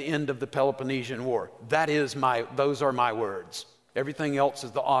at the end of the Peloponnesian War. Those are my words. Everything else is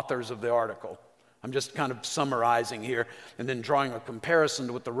the authors of the article. I'm just kind of summarizing here and then drawing a comparison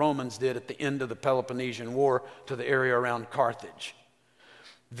to what the Romans did at the end of the Peloponnesian War to the area around Carthage.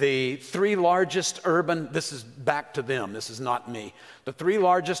 The 3 largest urban, this is back to them, this is not me. The 3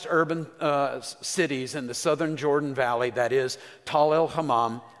 largest urban cities in the southern Jordan Valley, that is Tal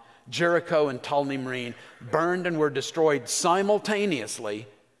el-Hammam, Jericho, and Tal Nimrin, burned and were destroyed simultaneously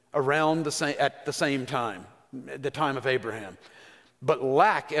at the same time, the time of Abraham, but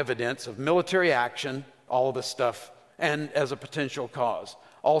lack evidence of military action, all of this stuff, and as a potential cause.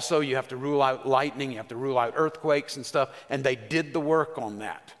 Also, you have to rule out lightning, you have to rule out earthquakes and stuff, and they did the work on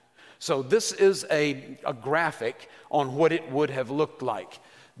that. So this is a graphic on what it would have looked like.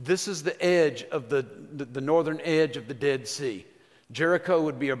 This is the edge of the northern edge of the Dead Sea. Jericho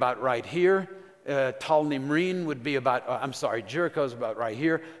would be about right here. Tal Nimrin would be about, Jericho's about right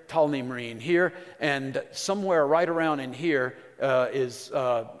here, Tal Nimrin here, and somewhere right around in here is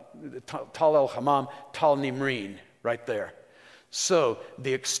Tal el-Hammam, Tal Nimrin, right there. So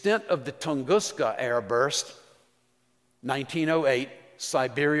the extent of the Tunguska airburst, 1908,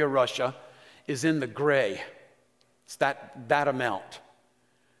 Siberia, Russia, is in the gray. It's that amount.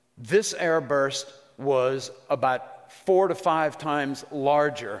 This airburst was about 4 to 5 times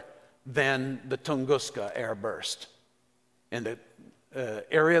larger than the Tunguska airburst, and the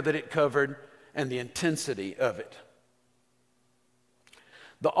area that it covered and the intensity of it.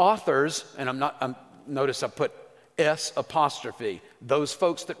 The authors, and notice I put S apostrophe, those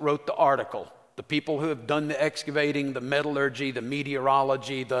folks that wrote the article, the people who have done the excavating, the metallurgy, the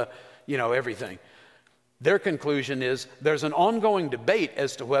meteorology, everything. Their conclusion is there's an ongoing debate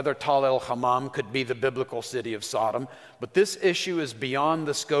as to whether Tal el-Hammam could be the biblical city of Sodom, but this issue is beyond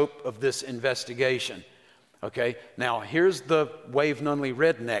the scope of this investigation. Okay, now here's the Wave Nunnally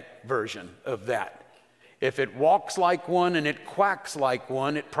redneck version of that. If it walks like one and it quacks like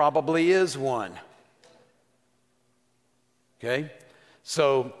one, it probably is one. Okay,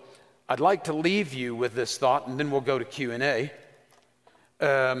 so I'd like to leave you with this thought, and then we'll go to Q&A.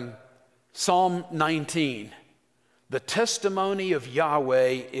 Psalm 19, the testimony of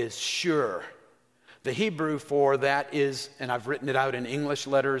Yahweh is sure. The Hebrew for that is, and I've written it out in English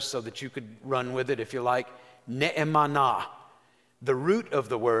letters so that you could run with it if you like, ne'emanah. The root of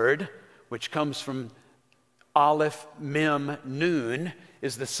the word, which comes from Aleph, Mem, Nun,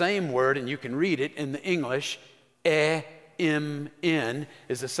 is the same word, and you can read it in the English, E-M-N,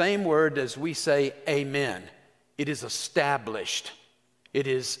 is the same word as we say amen. It is established. It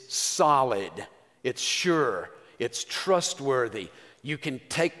is solid. It's sure. It's trustworthy. You can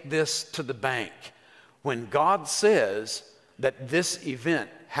take this to the bank. When God says that this event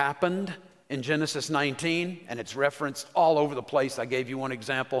happened in Genesis 19, and it's referenced all over the place. I gave you one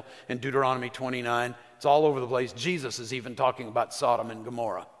example in Deuteronomy 29. It's all over the place. Jesus is even talking about Sodom and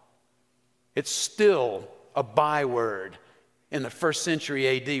Gomorrah. It's still a byword in the 1st century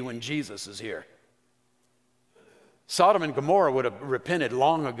AD when Jesus is here. Sodom and Gomorrah would have repented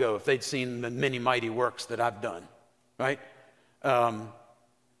long ago if they'd seen the many mighty works that I've done. right?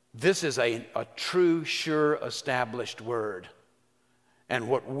 This is a true, sure, established word. And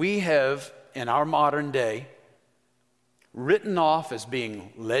what we have in our modern day written off as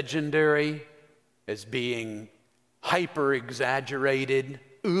being legendary, as being hyper-exaggerated,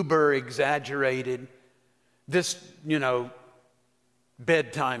 uber-exaggerated, this,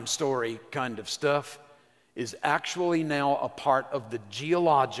 bedtime story kind of stuff is actually now a part of the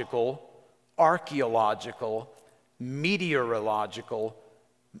geological, archaeological, meteorological,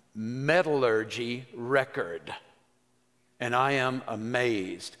 metallurgy record. And I am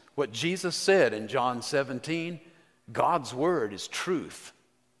amazed. What Jesus said in John 17, God's word is truth,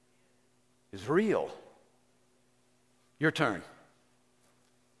 is real. Your turn.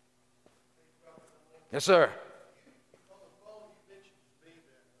 Yes, sir.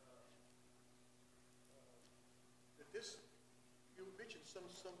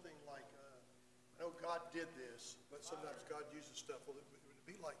 Something like, I know God did this, but sometimes God uses stuff. Well, it would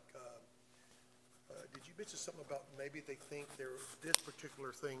be like, did you mention something about maybe they think this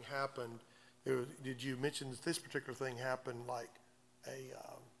particular thing happened? Did you mention that this particular thing happened like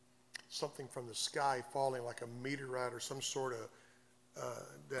something from the sky falling, like a meteorite or some sort of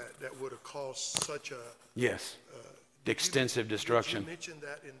that would have caused such a yes extensive destruction? Did you mention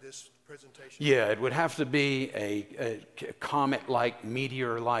that in this presentation? Yeah, it would have to be a comet-like,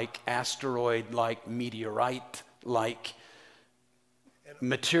 meteor-like, asteroid-like, meteorite-like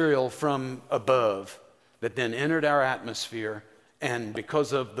material from above that then entered our atmosphere, and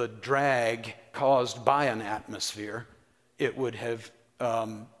because of the drag caused by an atmosphere, it would have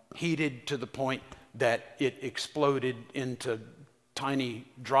heated to the point that it exploded into tiny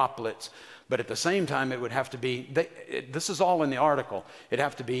droplets. But at the same time, it would have to be, this is all in the article, it'd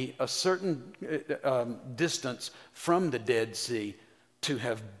have to be a certain distance from the Dead Sea to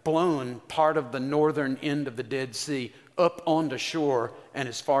have blown part of the northern end of the Dead Sea up onto shore and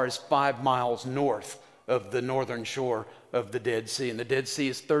as far as 5 miles north of the northern shore of the Dead Sea. And the Dead Sea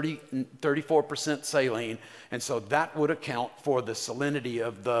is 34% saline, and so that would account for the salinity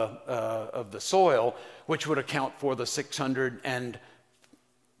of the soil, which would account for the 600 and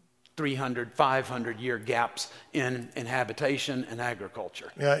 300, 500-year gaps in habitation and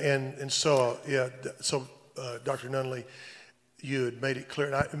agriculture. Yeah, and so, Dr. Nunnally, you had made it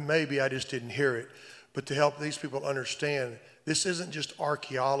clear, and maybe I just didn't hear it, but to help these people understand, this isn't just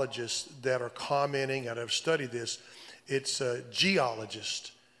archaeologists that are commenting and have studied this, it's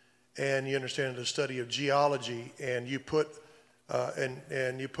geologists. And you understand the study of geology, and you put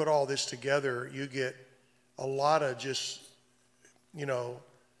and you put all this together, you get a lot of just,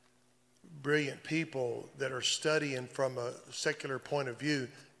 brilliant people that are studying from a secular point of view,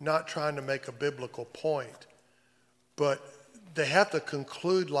 not trying to make a biblical point, but they have to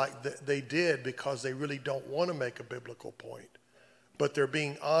conclude like they did because they really don't want to make a biblical point, but they're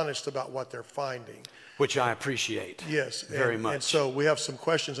being honest about what they're finding. Which I appreciate. Yes. Very much. And so we have some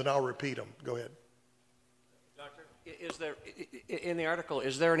questions, and I'll repeat them. Go ahead. Doctor, is there, in the article,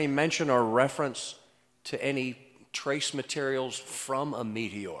 is there any mention or reference to any trace materials from a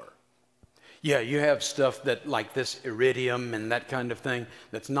meteor? Yeah, you have stuff that, like this iridium and that kind of thing,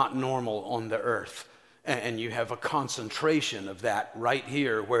 that's not normal on the earth. And you have a concentration of that right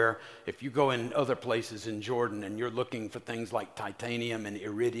here, where if you go in other places in Jordan and you're looking for things like titanium and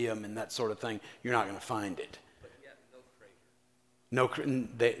iridium and that sort of thing, you're not going to find it. But yet, no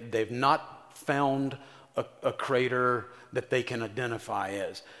crater. They've not found a crater that they can identify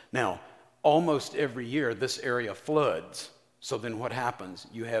as. Now, almost every year this area floods. So then what happens?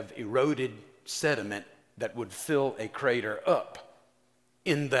 You have eroded sediment that would fill a crater up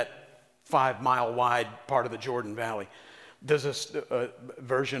in that 5-mile wide part of the Jordan Valley. There's a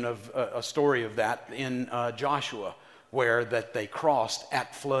version of a story of that in Joshua, where that they crossed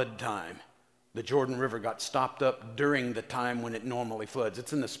at flood time. The Jordan River got stopped up during the time when it normally floods.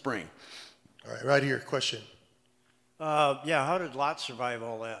 It's in the spring. All right, right here, question. How did Lot survive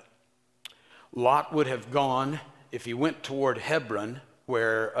all that? Lot would have gone, if he went toward Hebron,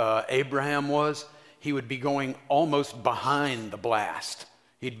 where Abraham was, he would be going almost behind the blast.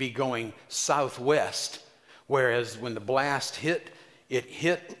 He'd be going southwest, whereas when the blast hit, it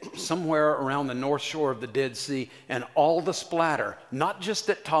hit somewhere around the north shore of the Dead Sea, and all the splatter, not just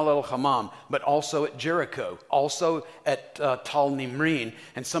at Tal el-Hammam, but also at Jericho, also at Tal Nimrin,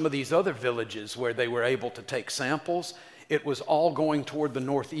 and some of these other villages where they were able to take samples, it was all going toward the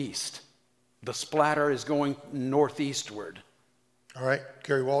northeast. The splatter is going northeastward. All right,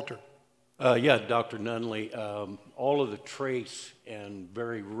 Gary Walter. Dr. Nunnally, all of the trace and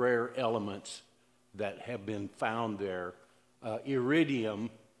very rare elements that have been found there, iridium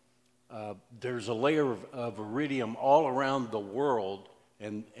there's a layer of iridium all around the world,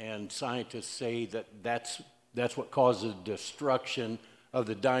 and scientists say that that's what causes destruction of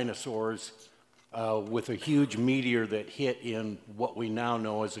the dinosaurs with a huge meteor that hit in what we now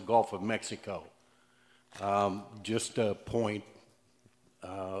know as the Gulf of Mexico. Just a point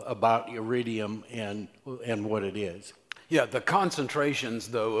about iridium and what it is. Yeah, the concentrations,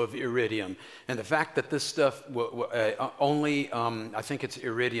 though, of iridium, and the fact that this stuff I think it's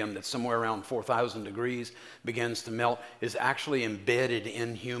iridium that's somewhere around 4,000 degrees begins to melt, is actually embedded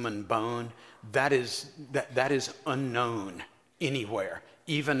in human bone. That is unknown anywhere,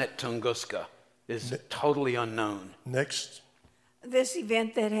 even at Tunguska, is totally unknown. Next. This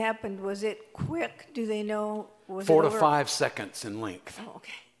event that happened, was it quick? Do they know? Was 4 it to over? 5 seconds in length. Oh,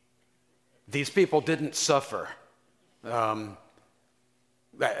 okay. These people didn't suffer. At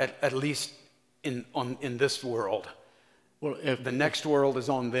least in this world. Well, if the next world is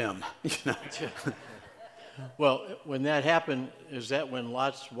on them. You know? Well, when that happened, is that when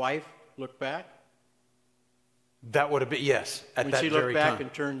Lot's wife looked back? That would have been, yes, at when that she looked very back time.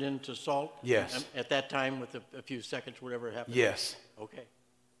 and turned into salt? Yes. At that time, with a few seconds, whatever happened? Yes. Okay.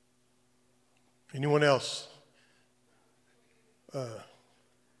 Anyone else? Talk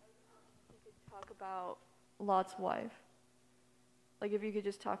about Lot's wife. Like if you could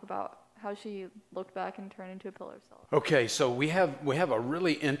just talk about how she looked back and turned into a pillar of salt. Okay, so we have a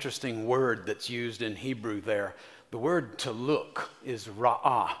really interesting word that's used in Hebrew there. The word to look is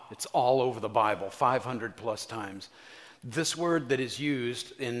ra'ah. It's all over the Bible, 500 plus times. This word that is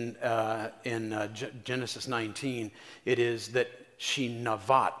used in Genesis 19, it is that she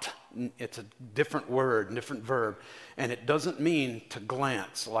navat. It's a different word, different verb, and it doesn't mean to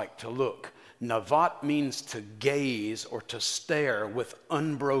glance, like to look. Navat means to gaze or to stare with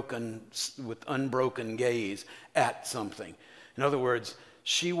unbroken gaze at something. In other words,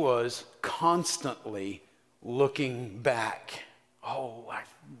 she was constantly looking back. Oh, I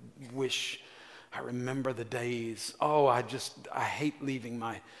wish I remember the days. Oh, I hate leaving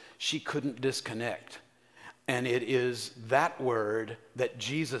she couldn't disconnect. And it is that word that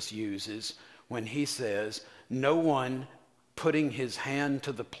Jesus uses when he says, no one putting his hand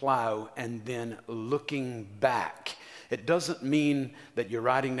to the plow and then looking back. It doesn't mean that you're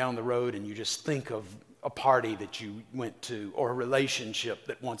riding down the road and you just think of a party that you went to or a relationship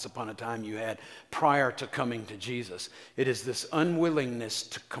that once upon a time you had prior to coming to Jesus. It is this unwillingness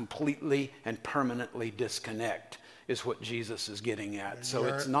to completely and permanently disconnect is what Jesus is getting at. So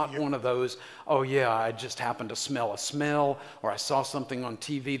it's not one of those, oh yeah, I just happened to smell a smell, or I saw something on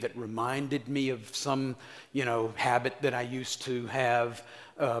TV that reminded me of some, habit that I used to have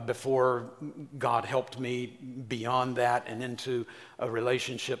before God helped me beyond that and into a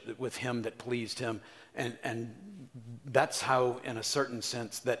relationship with him that pleased him. And that's how, in a certain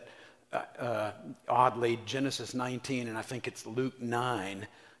sense, that oddly, Genesis 19 and I think it's Luke 9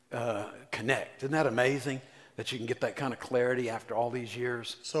 connect. Isn't that amazing? That you can get that kind of clarity after all these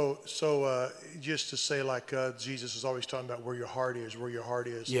years. So just to say, like Jesus is always talking about where your heart is, where your heart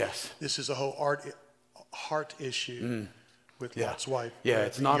is. Yes. This is a whole heart issue with Lot's wife. Yeah,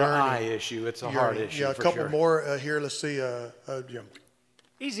 it's not an eye issue; it's a heart issue. Yeah, a couple more here. Let's see, Jim.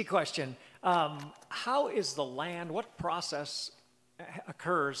 Easy question. How is the land? What process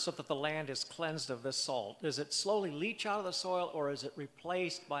occurs so that the land is cleansed of this salt? Does it slowly leach out of the soil, or is it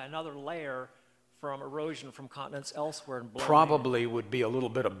replaced by another layer from erosion from continents elsewhere and blowing? Probably would be a little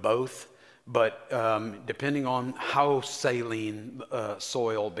bit of both, but depending on how saline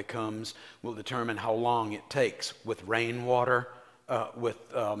soil becomes will determine how long it takes. With rainwater, with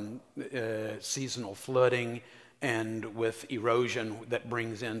seasonal flooding, and with erosion that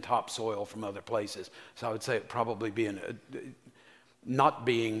brings in topsoil from other places. So I would say it probably be not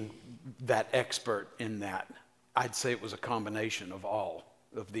being that expert in that, I'd say it was a combination of all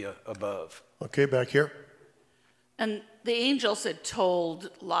of the above. Okay, back here. And the angels had told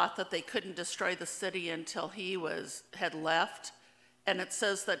Lot that they couldn't destroy the city until he had left. And it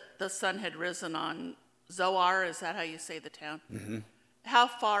says that the sun had risen on Zoar. Is that how you say the town? Mm-hmm. How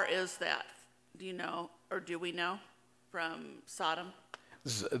far is that? Do you know, or do we know, from Sodom?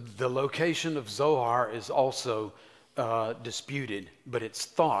 The location of Zoar is also disputed, but it's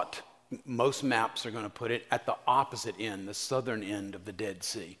thought most maps are going to put it at the opposite end, the southern end of the Dead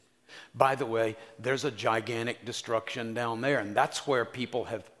Sea. By the way, there's a gigantic destruction down there, and that's where people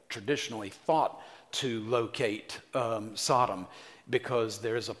have traditionally thought to locate Sodom, because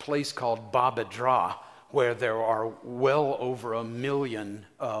there's a place called Babedra where there are well over 1 million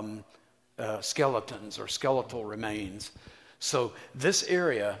skeletons or skeletal remains. So this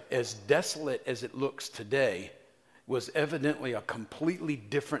area, as desolate as it looks today, was evidently a completely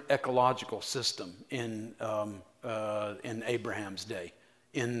different ecological system in Abraham's day,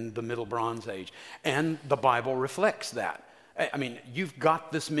 in the Middle Bronze Age. And the Bible reflects that. I mean, you've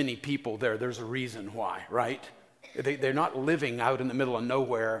got this many people there. There's a reason why, right? They're not living out in the middle of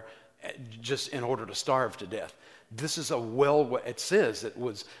nowhere just in order to starve to death. This is it says it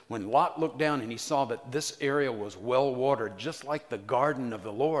was when Lot looked down and he saw that this area was well watered, just like the garden of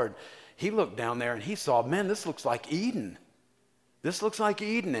the Lord. He looked down there and he saw, man, this looks like Eden. This looks like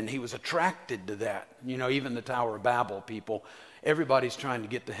Eden. And he was attracted to that. You know, even the Tower of Babel people, everybody's trying to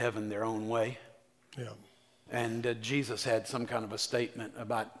get to heaven their own way. Yeah. And Jesus had some kind of a statement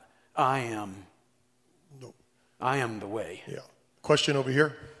about, I am the way. Yeah. Question over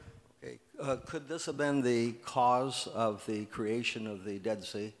here. Okay. Could this have been the cause of the creation of the Dead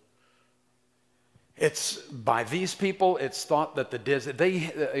Sea? It's by these people, it's thought that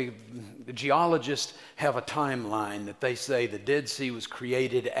the geologists have a timeline that they say the Dead Sea was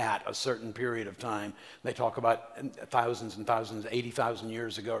created at a certain period of time. They talk about thousands and thousands, 80,000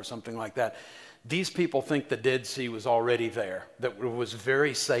 years ago or something like that. These people think the Dead Sea was already there, that it was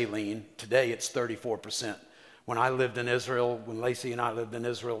very saline. Today it's 34%. When I lived in Israel, when Lacey and I lived in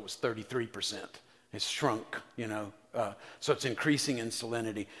Israel, it was 33%. It's shrunk, you know. So it's increasing in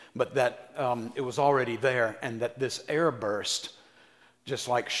salinity. But that it was already there, and that this air burst just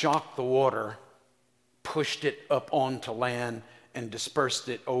like shocked the water, pushed it up onto land, and dispersed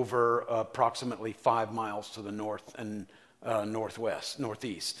it over approximately 5 miles to the north and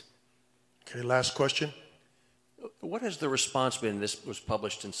northeast. Okay, last question. What has the response been? This was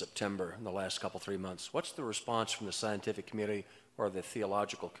published in September in the last couple, 3 months. What's the response from the scientific community or the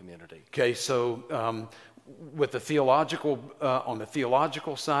theological community? Okay, so with the theological, on the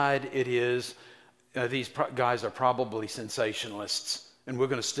theological side, it is, these guys are probably sensationalists, and we're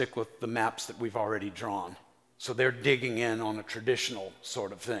going to stick with the maps that we've already drawn. So they're digging in on a traditional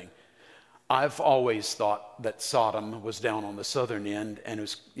sort of thing. I've always thought that Sodom was down on the southern end, and it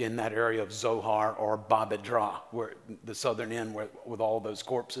was in that area of Zohar or Babedra, where the southern end with all those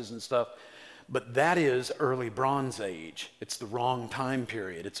corpses and stuff. But that is early Bronze Age. It's the wrong time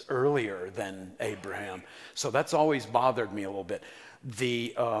period. It's earlier than Abraham. So that's always bothered me a little bit.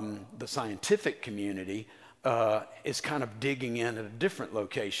 The scientific community is kind of digging in at a different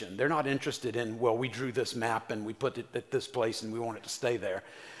location. They're not interested in, well, we drew this map and we put it at this place and we want it to stay there.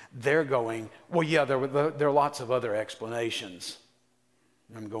 They're going, well, yeah, there are lots of other explanations.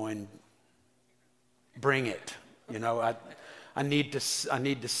 I'm going, bring it. You know, I need to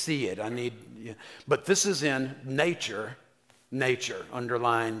see it. But this is in Nature,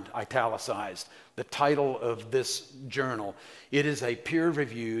 underlined, italicized. The title of this journal. It is a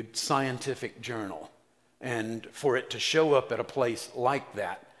peer-reviewed scientific journal. And for it to show up at a place like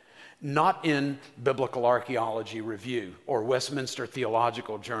that, not in Biblical Archaeology Review or Westminster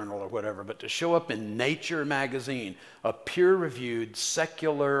Theological Journal or whatever, but to show up in Nature magazine, a peer-reviewed,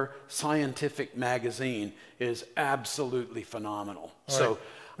 secular, scientific magazine, is absolutely phenomenal. All so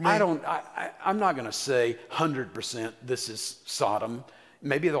right. I'm not going to say 100% this is Sodom.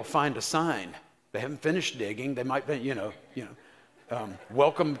 Maybe they'll find a sign. They haven't finished digging. They might be,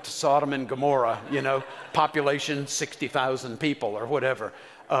 welcome to Sodom and Gomorrah, population 60,000 people or whatever.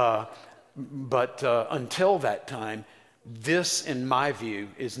 But until that time, this, in my view,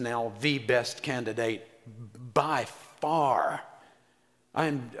 is now the best candidate by far.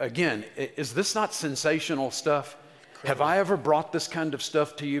 Again, is this not sensational stuff? Have I ever brought this kind of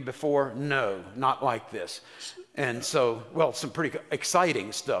stuff to you before? No, not like this. And so, well, some pretty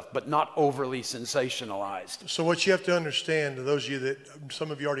exciting stuff, but not overly sensationalized. So what you have to understand, to those of you that,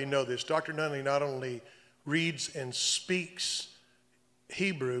 some of you already know this, Dr. Nunnally not only reads and speaks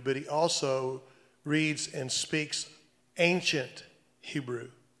Hebrew, but he also reads and speaks ancient Hebrew.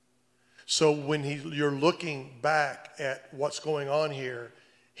 So when you're looking back at what's going on here,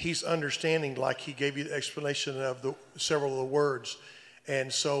 he's understanding, like he gave you the explanation of several of the words.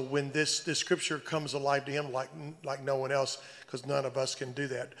 And so when this scripture comes alive to him like no one else, because none of us can do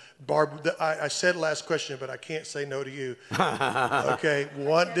that. Barb, I said last question, but I can't say no to you. Okay,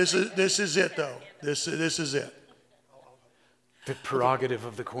 this is it though. This is it. The prerogative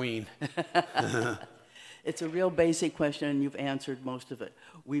of the queen. It's a real basic question, and you've answered most of it.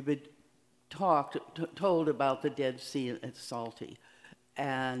 We've been told about the Dead Sea, it's salty.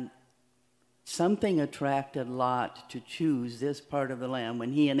 And something attracted Lot to choose this part of the land.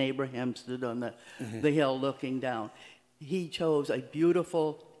 When he and Abraham stood on the hill looking down, he chose a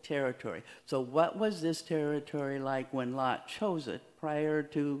beautiful territory. So what was this territory like when Lot chose it prior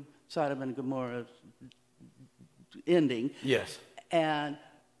to Sodom and Gomorrah ending? Yes. And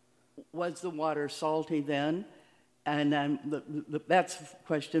was the water salty then? And that's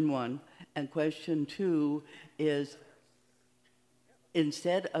question one. And question two is,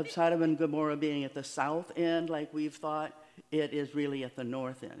 instead of Sodom and Gomorrah being at the south end like we've thought, it is really at the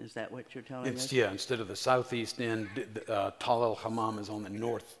north end. Is that what you're telling us? Yeah, instead of the southeast end, Tal el Hammam is on the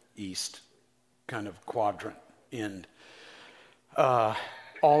northeast kind of quadrant end.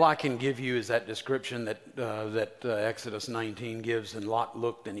 All I can give you is that description that Exodus 19 gives, and Lot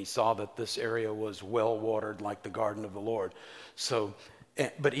looked and he saw that this area was well watered like the garden of the Lord. So,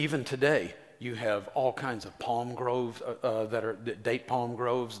 but even today, you have all kinds of palm groves date palm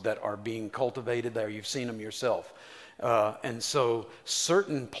groves that are being cultivated there. You've seen them yourself. And so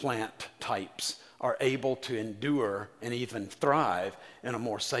certain plant types are able to endure and even thrive in a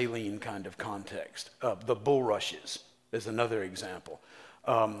more saline kind of context. The bulrushes is another example.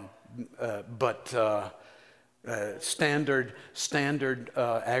 Standard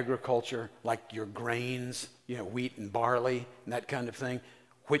agriculture, like your grains, wheat and barley and that kind of thing,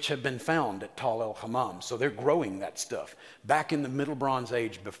 which have been found at Tal el Hammam. So they're growing that stuff. Back in the Middle Bronze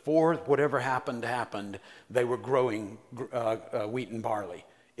Age, before whatever happened, they were growing wheat and barley.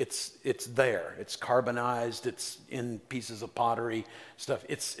 It's there. It's carbonized. It's in pieces of pottery stuff.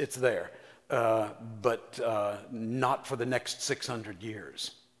 It's there. But not for the next 600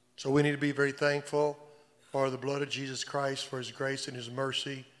 years. So we need to be very thankful for the blood of Jesus Christ, for his grace and his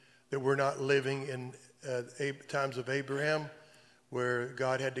mercy, that we're not living in times of Abraham, where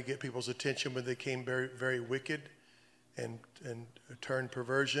God had to get people's attention when they came very, very wicked and turned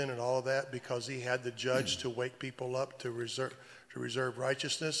perversion and all of that, because he had the judge to wake people up to reserve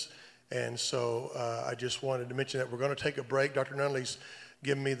righteousness. And so I just wanted to mention that we're going to take a break. Dr. Nunnally's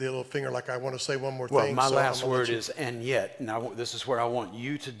giving me the little finger like I want to say one more thing. Well, my last word is "and yet." Now, this is where I want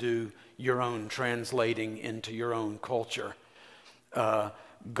you to do your own translating into your own culture.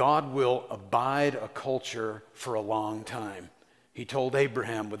 God will abide a culture for a long time. He told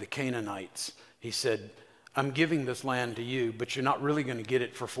Abraham with the Canaanites, he said, I'm giving this land to you, but you're not really going to get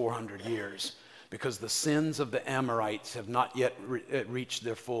it for 400 years because the sins of the Amorites have not yet reached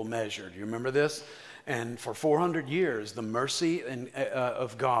their full measure. Do you remember this? And for 400 years, the mercy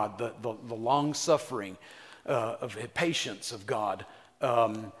of God, the long suffering of patience of God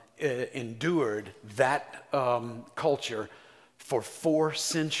endured that culture for 4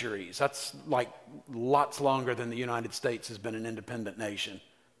 centuries. That's like lots longer than the United States has been an independent nation.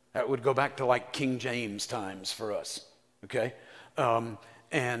 That would go back to like King James times for us, okay?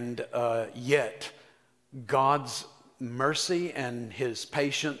 Yet God's mercy and his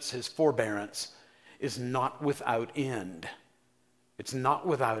patience, his forbearance is not without end. It's not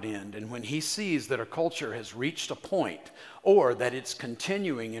without end. And when he sees that a culture has reached a point, or that it's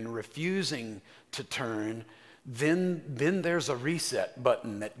continuing and refusing to turn, then there's a reset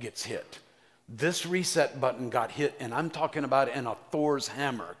button that gets hit. This reset button got hit, and I'm talking about in a Thor's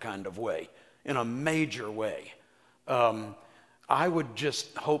hammer kind of way, in a major way. I would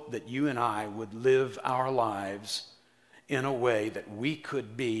just hope that you and I would live our lives in a way that we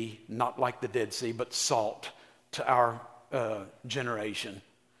could be, not like the Dead Sea, but salt to our generation,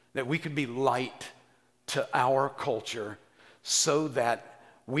 that we could be light to our culture, so that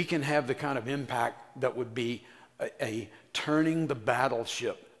we can have the kind of impact that would be a turning the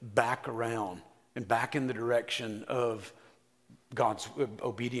battleship back around and back in the direction of God's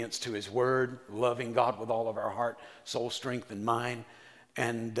obedience to his word, loving God with all of our heart, soul, strength, and mind,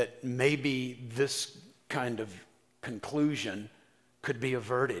 and that maybe this kind of conclusion could be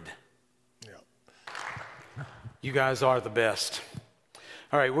averted. Yeah. You guys are the best.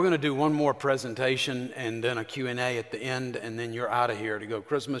 All right, we're going to do one more presentation and then a Q&A at the end, and then you're out of here to go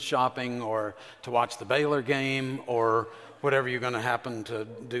Christmas shopping or to watch the Baylor game or whatever you're going to happen to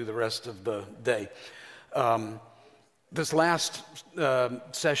do the rest of the day. This last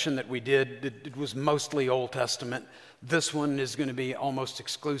session that we did, it was mostly Old Testament. This one is going to be almost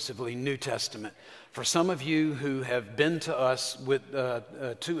exclusively New Testament. For some of you who have been to us with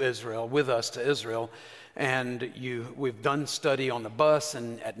us to Israel, and we've done study on the bus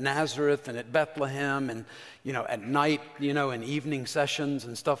and at Nazareth and at Bethlehem, and at night, in evening sessions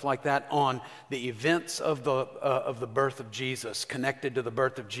and stuff like that on the events of the birth of Jesus, connected to the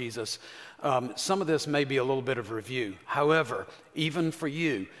birth of Jesus. Some of this may be a little bit of review. However, even for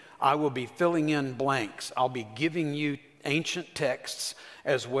you, I will be filling in blanks. I'll be giving you ancient texts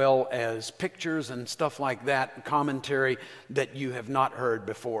as well as pictures and stuff like that, commentary that you have not heard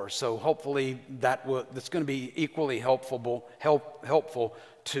before. So hopefully that's going to be equally helpful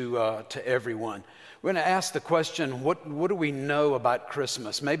to everyone. We're going to ask the question, what do we know about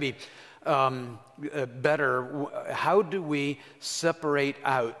Christmas? Maybe better, how do we separate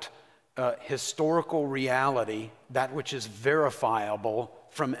out historical reality, that which is verifiable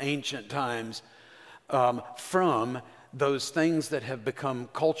from ancient times, from those things that have become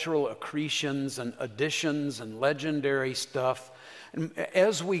cultural accretions and additions and legendary stuff. And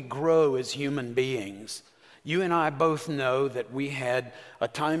as we grow as human beings, you and I both know that we had a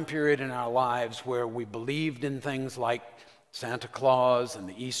time period in our lives where we believed in things like Santa Claus and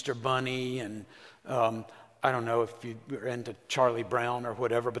the Easter Bunny and I don't know if you were into Charlie Brown or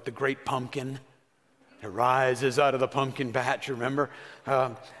whatever, but the Great Pumpkin, it rises out of the pumpkin patch, remember?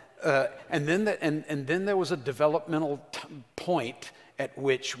 And then there was a developmental point at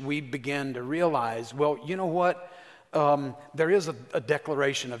which we began to realize, well, you know what? There is a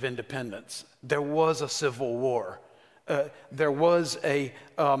Declaration of Independence. There was a Civil War. There was a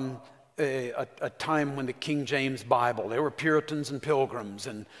time when the King James Bible, there were Puritans and Pilgrims,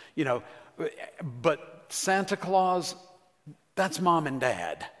 and but Santa Claus, that's mom and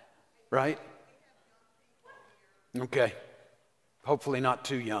dad, right? Okay. Hopefully not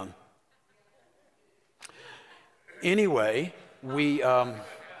too young. Anyway, we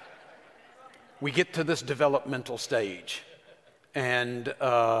get to this developmental stage, and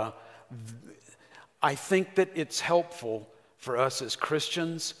I think that it's helpful for us as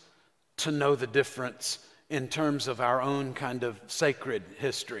Christians to know the difference in terms of our own kind of sacred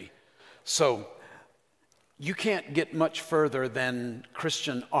history. So you can't get much further than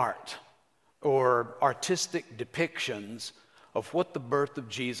Christian art or artistic depictions of what the birth of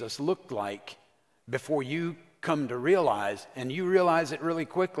Jesus looked like before you come to realize, and you realize it really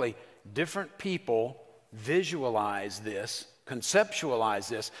quickly, different people visualize this, conceptualize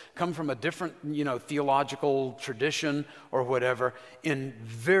this, come from a different, theological tradition or whatever in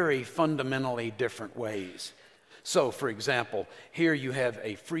very fundamentally different ways. So, for example, here you have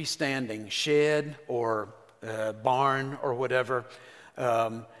a freestanding shed or barn or whatever.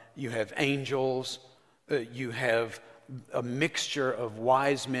 You have angels. You have a mixture of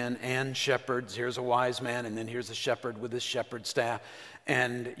wise men and shepherds. Here's a wise man, and then here's a shepherd with his shepherd staff.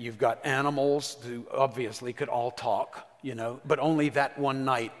 And you've got animals who obviously could all talk, but only that one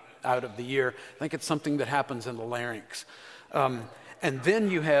night out of the year. I think it's something that happens in the larynx. And then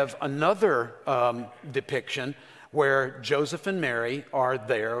you have another depiction where Joseph and Mary are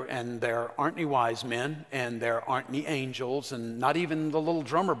there, and there aren't any wise men, and there aren't any angels, and not even the little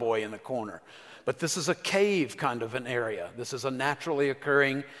drummer boy in the corner. But this is a cave kind of an area. This is a naturally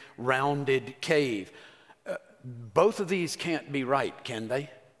occurring rounded cave. Both of these can't be right, can they?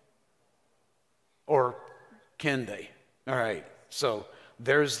 Or can they? All right, so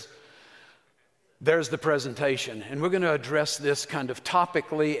there's the presentation. And we're going to address this kind of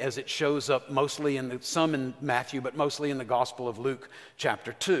topically as it shows up mostly some in Matthew, but mostly in the Gospel of Luke,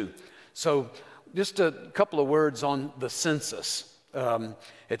 chapter 2. So just a couple of words on the census.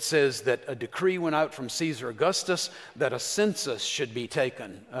 It says that a decree went out from Caesar Augustus that a census should be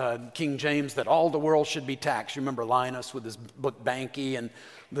taken. King James, that all the world should be taxed. You remember Linus with his book Banky and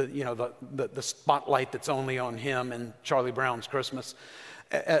the spotlight that's only on him and Charlie Brown's Christmas.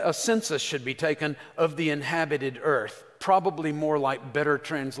 A census should be taken of the inhabited earth, probably more like better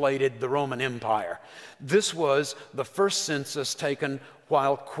translated the Roman Empire. This was the first census taken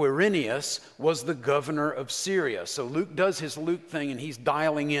while Quirinius was the governor of Syria. So Luke does his Luke thing, and he's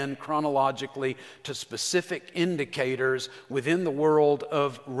dialing in chronologically to specific indicators within the world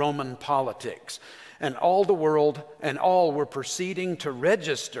of Roman politics. And all the world and all were proceeding to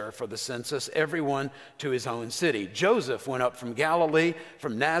register for the census, everyone to his own city. Joseph went up from Galilee,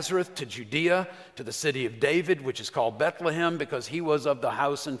 from Nazareth to Judea, to the city of David, which is called Bethlehem, because he was of the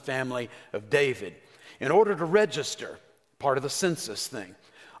house and family of David, in order to register, part of the census thing,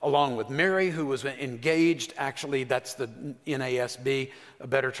 along with Mary, who was engaged. Actually, that's the NASB. A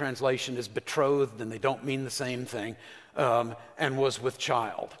better translation is betrothed, and they don't mean the same thing, and was with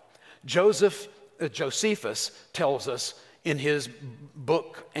child. Josephus tells us in his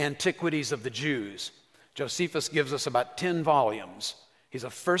book, Antiquities of the Jews. Josephus gives us about 10 volumes. He's a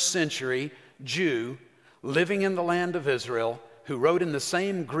first century Jew living in the land of Israel who wrote in the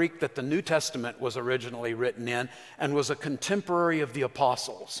same Greek that the New Testament was originally written in and was a contemporary of the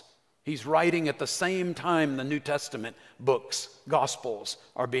apostles. He's writing at the same time the New Testament books, Gospels,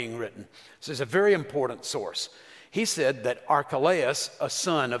 are being written. So it's a very important source. He said that Archelaus, a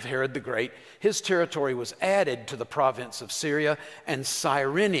son of Herod the Great, his territory was added to the province of Syria, and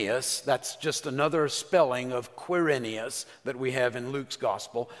Cyrenius, that's just another spelling of Quirinius that we have in Luke's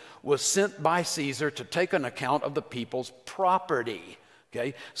gospel, was sent by Caesar to take an account of the people's property.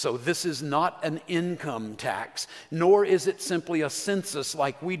 Okay, so this is not an income tax, nor is it simply a census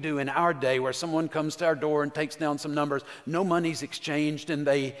like we do in our day where someone comes to our door and takes down some numbers. No money's exchanged, and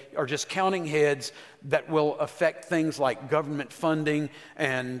they are just counting heads that will affect things like government funding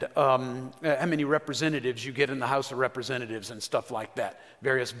and how many representatives you get in the House of Representatives and stuff like that,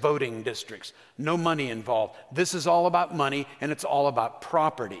 various voting districts. No money involved. This is all about money, and it's all about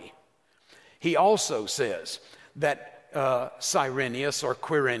property. He also says that Cyrenius or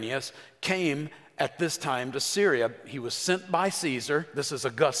Quirinius came at this time to Syria. He was sent by Caesar, this is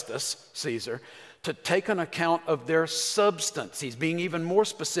Augustus Caesar, to take an account of their substance. He's being even more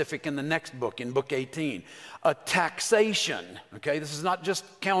specific in the next book, in book 18. A taxation, okay? This is not just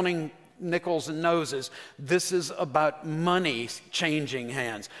counting nickels and noses. This is about money changing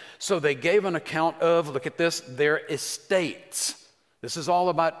hands. So they gave an account of, look at this, their estates. This is all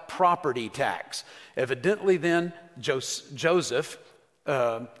about property tax. Evidently then, Joseph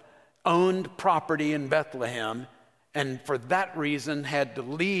owned property in Bethlehem, and for that reason had to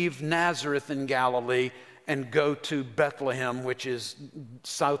leave Nazareth in Galilee and go to Bethlehem, which is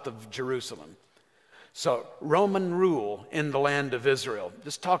south of Jerusalem. So Roman rule in the land of Israel.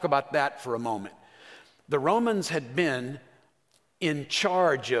 Just talk about that for a moment. The Romans had been in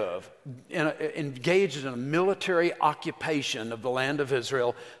charge of, engaged in a military occupation of the land of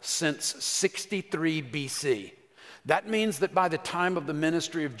Israel since 63 BC. That means that by the time of the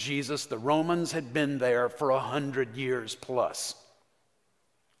ministry of Jesus, the Romans had been there for 100 years plus.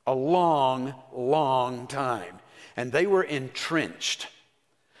 A long, long time. And they were entrenched.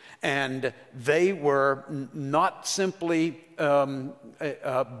 And they were not simply benevolent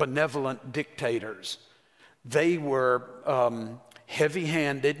dictators. They were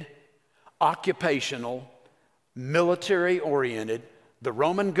heavy-handed, occupational, military-oriented. The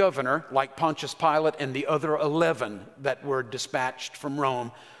Roman governor, like Pontius Pilate and the other 11 that were dispatched from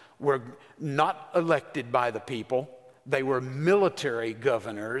Rome, were not elected by the people. They were military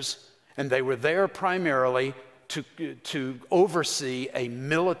governors, and they were there primarily to oversee a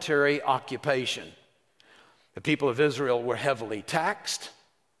military occupation. The people of Israel were heavily taxed,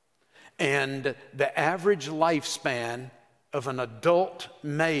 and the average lifespan of an adult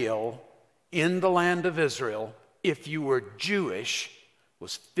male in the land of Israel, if you were Jewish,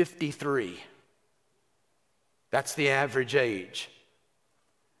 was 53. That's the average age.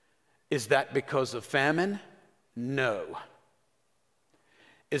 Is that because of famine? No.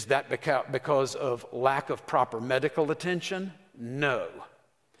 Is that because of lack of proper medical attention? No.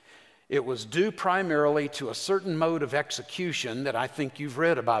 It was due primarily to a certain mode of execution that I think you've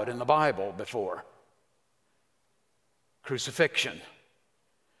read about in the Bible before. Crucifixion.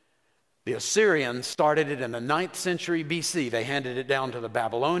 The Assyrians started it in the 9th century BC. They handed it down to the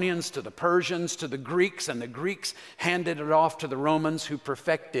Babylonians, to the Persians, to the Greeks, and the Greeks handed it off to the Romans, who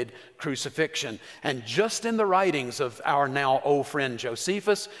perfected crucifixion. And just in the writings of our now old friend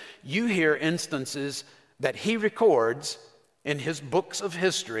Josephus, you hear instances that he records in his books of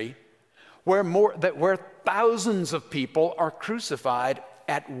history where thousands of people are crucified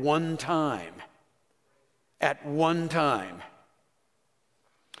at one time. At one time.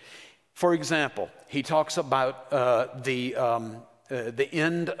 For example, he talks about the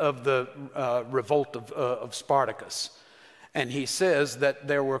end of the revolt of Spartacus. And he says that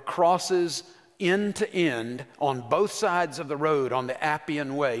there were crosses end to end on both sides of the road on the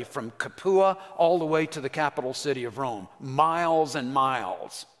Appian Way, from Capua all the way to the capital city of Rome, miles and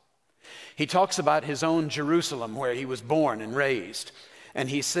miles. He talks about his own Jerusalem, where he was born and raised. And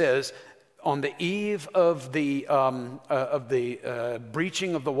he says, on the eve of the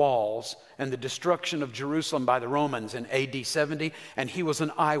breaching of the walls and the destruction of Jerusalem by the Romans in AD 70, and he was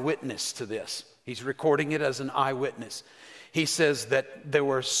an eyewitness to this. He's recording it as an eyewitness. He says that there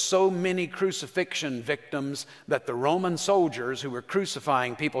were so many crucifixion victims that the Roman soldiers who were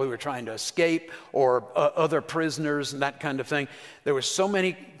crucifying people who were trying to escape, or other prisoners and that kind of thing, there were so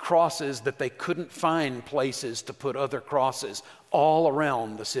many crosses that they couldn't find places to put other crosses all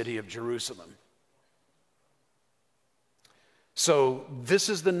around the city of Jerusalem. So this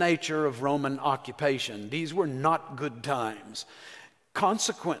is the nature of Roman occupation. These were not good times.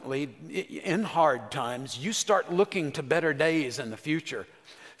 Consequently, in hard times, you start looking to better days in the future.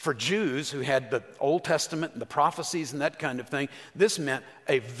 For Jews who had the Old Testament and the prophecies and that kind of thing, this meant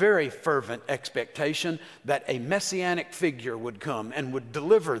a very fervent expectation that a messianic figure would come and would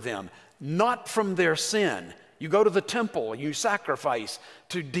deliver them, not from their sin. You go to the temple, you sacrifice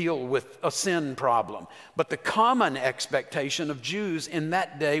to deal with a sin problem. But the common expectation of Jews in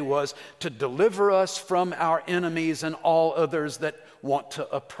that day was to deliver us from our enemies and all others that want to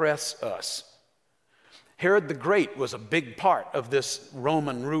oppress us. Herod the Great was a big part of this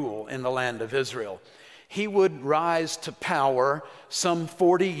Roman rule in the land of Israel. He would rise to power some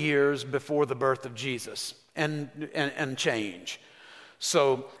 40 years before the birth of Jesus and change.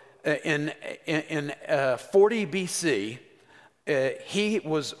 So in 40 BC, he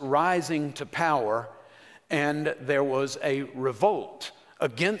was rising to power, and there was a revolt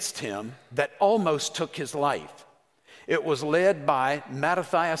against him that almost took his life. It was led by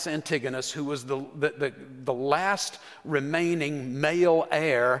Mattathias Antigonus, who was the last remaining male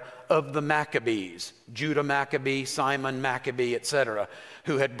heir of the Maccabees, Judah Maccabee, Simon Maccabee, etc.,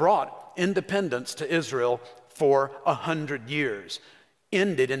 who had brought independence to Israel for 100 years.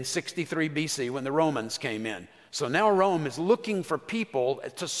 Ended in 63 BC when the Romans came in. So now Rome is looking for people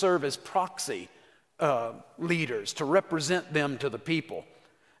to serve as proxy leaders, to represent them to the people.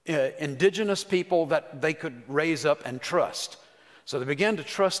 Indigenous people that they could raise up and trust. So they began to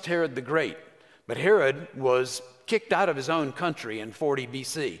trust Herod the Great. But Herod was kicked out of his own country in 40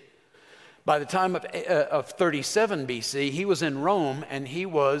 BC. By the time of 37 BC, he was in Rome, and he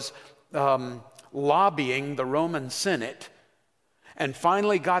was lobbying the Roman Senate, and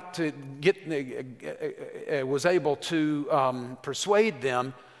finally was able to persuade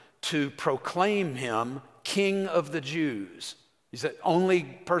them to proclaim him King of the Jews. He's the only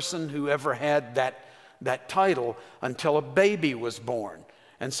person who ever had that title until a baby was born.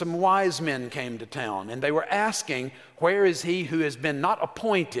 And some wise men came to town, and they were asking, where is he who has been not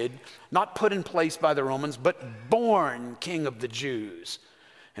appointed, not put in place by the Romans, but born King of the Jews?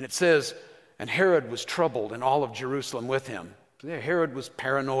 And it says, and Herod was troubled, and all of Jerusalem with him. Herod was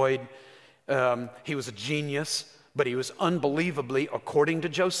paranoid. He was a genius. But he was unbelievably, according to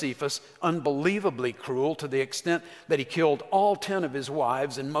Josephus, unbelievably cruel to the extent that he killed all 10 of his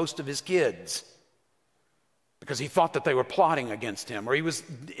wives and most of his kids because he thought that they were plotting against him, or he was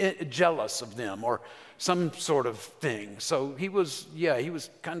jealous of them, or some sort of thing. So he was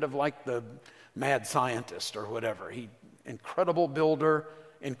kind of like the mad scientist or whatever. Incredible builder,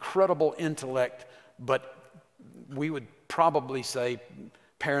 incredible intellect, but we would probably say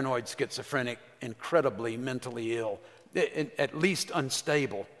paranoid, schizophrenic, incredibly mentally ill, at least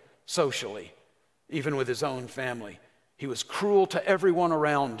unstable socially, even with his own family. He was cruel to everyone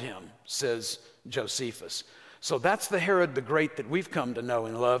around him, says Josephus. So that's the Herod the Great that we've come to know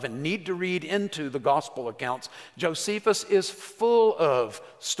and love and need to read into the gospel accounts. Josephus is full of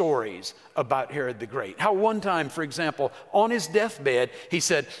stories about Herod the Great. How one time, for example, on his deathbed, he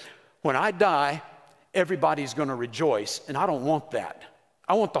said, when I die, everybody's going to rejoice, and I don't want that.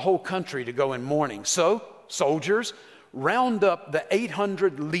 I want the whole country to go in mourning. So, soldiers, round up the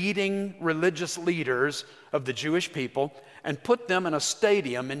 800 leading religious leaders of the Jewish people and put them in a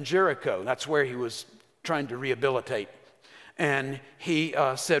stadium in Jericho. That's where he was trying to rehabilitate. And he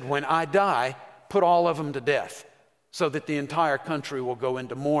said, when I die, put all of them to death so that the entire country will go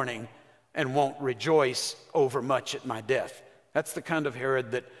into mourning and won't rejoice over much at my death. That's the kind of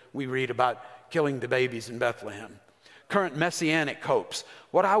Herod that we read about killing the babies in Bethlehem. Current messianic hopes.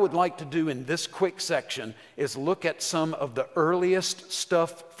 What I would like to do in this quick section is look at some of the earliest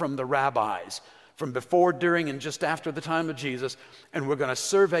stuff from the rabbis, from before, during, and just after the time of Jesus, and we're going to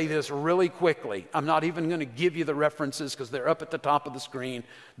survey this really quickly. I'm not even going to give you the references because they're up at the top of the screen.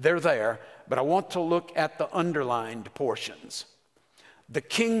 They're there, but I want to look at the underlined portions. The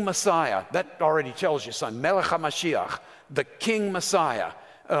King Messiah, that already tells you something. Melech HaMashiach, the King Messiah.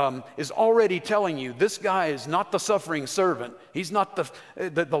 Is already telling you this guy is not the suffering servant. He's not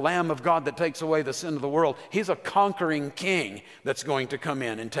the Lamb of God that takes away the sin of the world. He's a conquering king that's going to come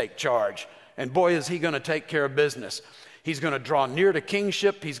in and take charge. And boy, is he going to take care of business. He's going to draw near to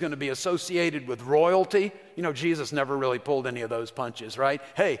kingship. He's going to be associated with royalty. You know, Jesus never really pulled any of those punches, right?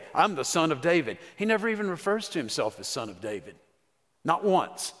 Hey, I'm the son of David. He never even refers to himself as son of David. Not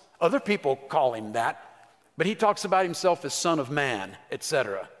once. Other people call him that. But he talks about himself as son of man,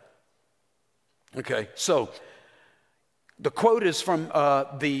 etc. Okay, so the quote is from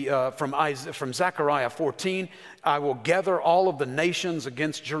Zechariah 14. I will gather all of the nations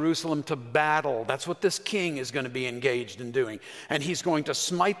against Jerusalem to battle. That's what this king is going to be engaged in doing. And he's going to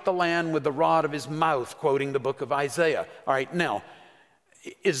smite the land with the rod of his mouth, quoting the book of Isaiah. All right, now,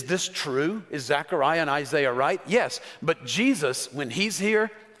 is this true? Is Zechariah and Isaiah right? Yes, but Jesus, when he's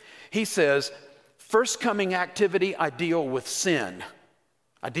here, he says, first coming activity, I deal with sin.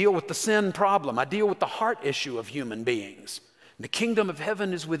 I deal with the sin problem. I deal with the heart issue of human beings. The kingdom of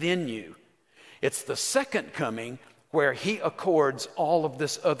heaven is within you. It's the second coming where he accords all of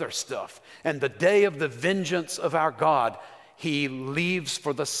this other stuff. And the day of the vengeance of our God, he leaves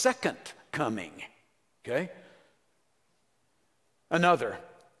for the second coming. Okay? Another,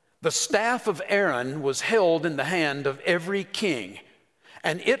 The staff of Aaron was held in the hand of every king,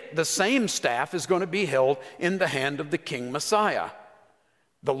 and the same staff is going to be held in the hand of the King Messiah.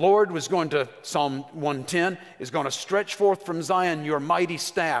 The Lord was going to, Psalm 110, is going to stretch forth from Zion your mighty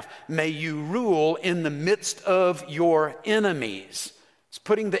staff. May you rule in the midst of your enemies. It's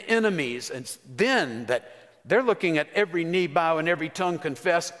putting the enemies, and then that they're looking at every knee bow and every tongue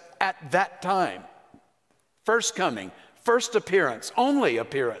confess at that time. First coming, first appearance, only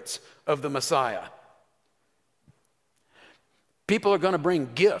appearance of the Messiah. People are going to bring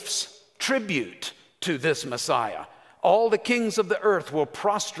gifts, tribute to this Messiah. All the kings of the earth will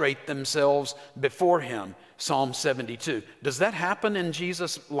prostrate themselves before him, Psalm 72. Does that happen in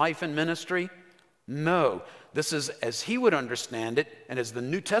Jesus' life and ministry? No. This is, as he would understand it, and as the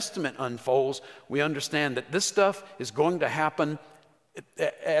New Testament unfolds, we understand that this stuff is going to happen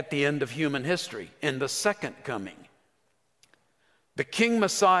at the end of human history, in the second coming. The King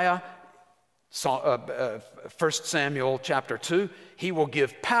Messiah, 1 Samuel chapter 2, he will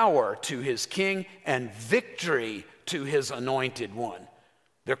give power to his king and victory to his anointed one.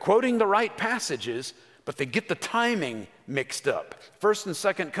 They're quoting the right passages, but they get the timing mixed up. First and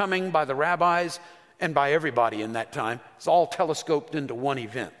second coming by the rabbis and by everybody in that time, it's all telescoped into one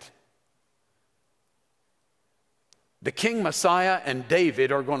event. The King Messiah and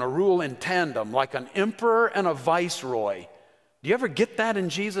David are going to rule in tandem like an emperor and a viceroy. Do you ever get that in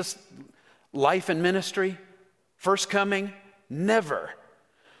Jesus' life and ministry? First coming? Never.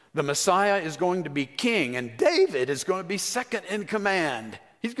 The Messiah is going to be king, and David is going to be second in command.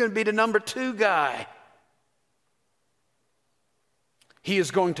 He's going to be the number 2 guy. He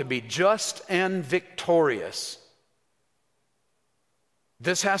is going to be just and victorious.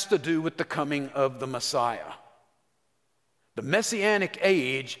 This has to do with the coming of the Messiah. The Messianic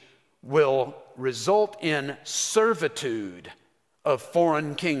age will result in servitude of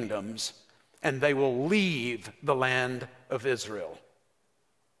foreign kingdoms, and they will leave the land of Israel.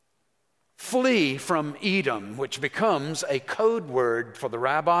 Flee from Edom, which becomes a code word for the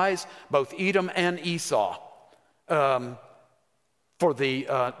rabbis, both Edom and Esau, for the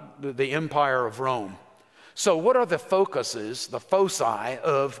empire of Rome. So what are the focuses, the foci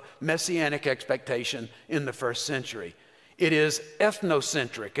of Messianic expectation in the first century? It is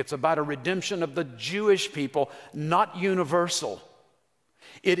ethnocentric. It's about a redemption of the Jewish people, not universal.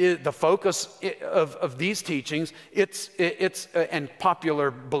 It is the focus of these teachings. And popular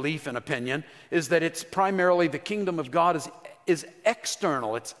belief and opinion is that it's primarily the kingdom of God is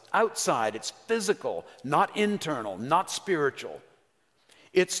external. It's outside. It's physical, not internal, not spiritual.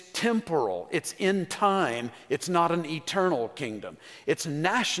 It's temporal. It's in time. It's not an eternal kingdom. It's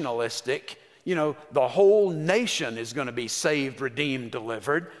nationalistic. You know, the whole nation is going to be saved, redeemed,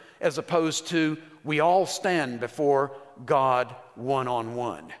 delivered, as opposed to we all stand before God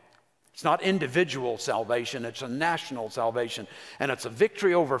one-on-one. It's not individual salvation, it's a national salvation. And it's a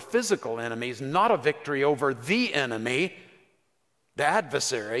victory over physical enemies, not a victory over the enemy, the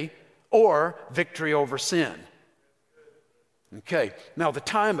adversary, or victory over sin. Okay, now the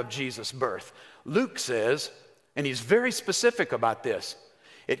time of Jesus' birth. Luke says, and he's very specific about this,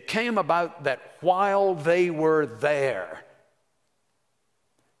 it came about that while they were there.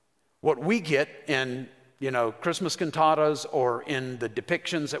 What we get in, Christmas cantatas or in the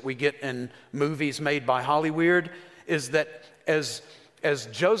depictions that we get in movies made by Hollywood is that as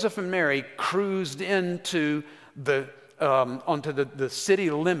Joseph and Mary cruised into onto the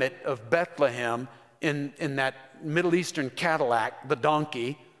city limit of Bethlehem in that Middle Eastern Cadillac, the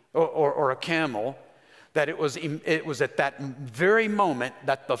donkey or a camel, that it was at that very moment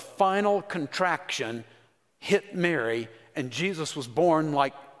that the final contraction hit Mary and Jesus was born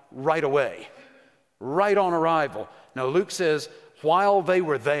like right away, right on arrival. Now Luke says, while they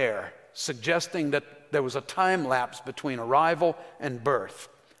were there, suggesting that there was a time lapse between arrival and birth.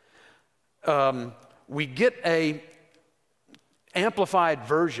 We get a amplified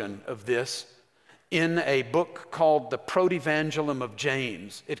version of this in a book called the Protevangelium of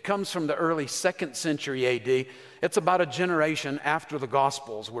James. It comes from the early 2nd century AD. It's about a generation after the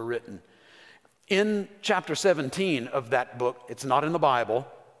Gospels were written. In chapter 17 of that book, it's not in the Bible,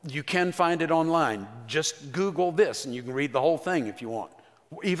 you can find it online. Just Google this and you can read the whole thing if you want,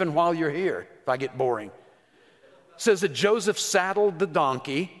 even while you're here, if I get boring. It says that Joseph saddled the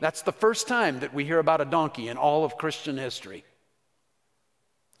donkey. That's the first time that we hear about a donkey in all of Christian history.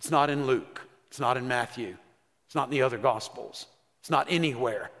 It's not in Luke. It's not in Matthew. It's not in the other Gospels. It's not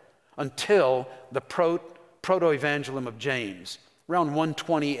anywhere until the Proto-Evangelium of James, around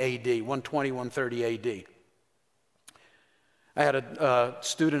 120 AD, 120, 130 AD. I had a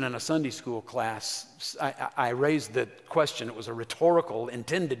student in a Sunday school class. I raised the question. It was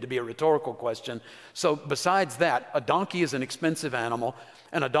intended to be a rhetorical question. So besides that, a donkey is an expensive animal,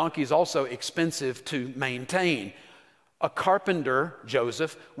 and a donkey is also expensive to maintain. A carpenter,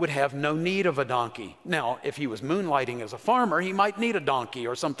 Joseph, would have no need of a donkey. Now, if he was moonlighting as a farmer, he might need a donkey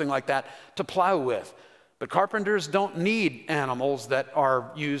or something like that to plow with. But carpenters don't need animals that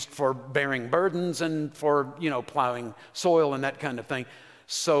are used for bearing burdens and for, plowing soil and that kind of thing.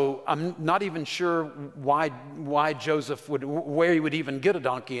 So I'm not even sure why Joseph where he would even get a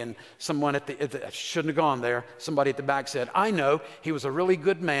donkey. And someone shouldn't have gone there. Somebody at the back said, I know, he was a really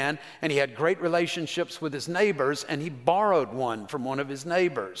good man and he had great relationships with his neighbors and he borrowed one from one of his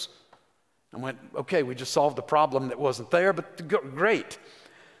neighbors. I went, okay, we just solved the problem that wasn't there, but great.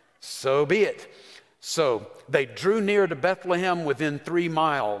 So be it. So they drew near to Bethlehem within 3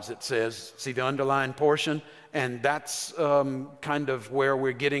 miles, it says. See the underlined portion? And that's kind of where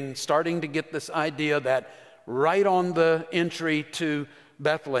we're starting to get this idea that right on the entry to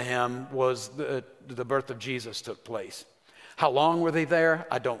Bethlehem was the birth of Jesus took place. How long were they there?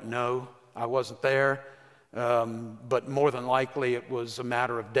 I don't know. I wasn't there. But more than likely it was a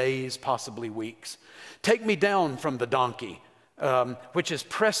matter of days, possibly weeks. Take me down from the donkey, which is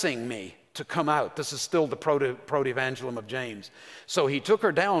pressing me to come out. This is still the proto-evangelum of James. So he took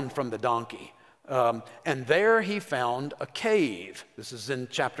her down from the donkey, and there he found a cave. This is in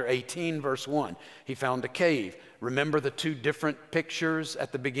chapter 18, verse 1. He found a cave. Remember the 2 different pictures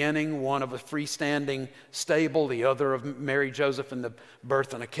at the beginning, one of a freestanding stable, the other of Mary, Joseph, and the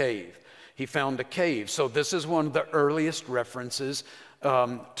birth in a cave. He found a cave. So this is one of the earliest references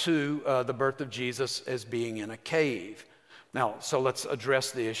to the birth of Jesus as being in a cave. Now, so let's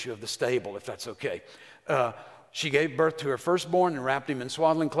address the issue of the stable, if that's okay. She gave birth to her firstborn and wrapped him in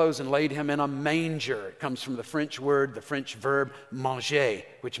swaddling clothes and laid him in a manger. It comes from the French verb manger,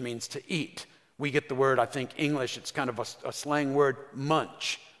 which means to eat. We get the word, I think, English, it's kind of a slang word,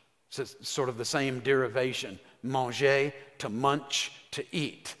 munch. So it's sort of the same derivation, manger, to munch, to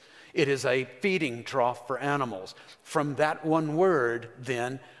eat. It is a feeding trough for animals. From that one word,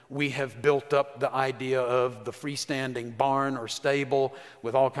 then, we have built up the idea of the freestanding barn or stable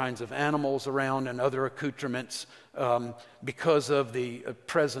with all kinds of animals around and other accoutrements because of the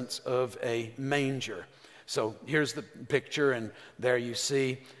presence of a manger. So here's the picture, and there you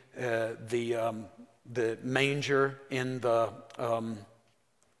see the manger in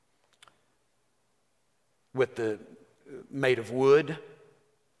made of wood,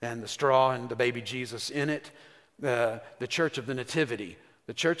 and the straw and the baby Jesus in it. The Church of the Nativity.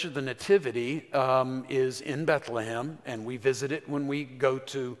 The Church of the Nativity is in Bethlehem, and we visit it when we go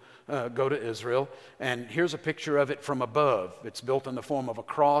to Israel. And here's a picture of it from above. It's built in the form of a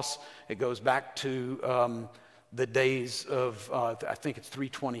cross. It goes back to the days of, I think it's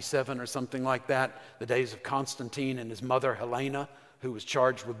 327 or something like that, the days of Constantine and his mother Helena, who was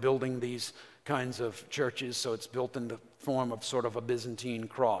charged with building these kinds of churches. So it's built in the form of sort of a Byzantine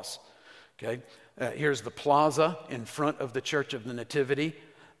cross. Okay. Here's the plaza in front of the Church of the Nativity.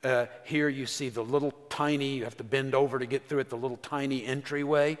 Here you see the little tiny, you have to bend over to get through it, the little tiny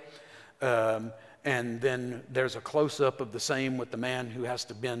entryway. And then there's a close-up of the same with the man who has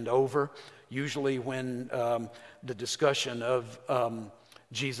to bend over. Usually when the discussion of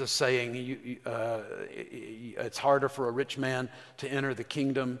Jesus saying it's harder for a rich man to enter the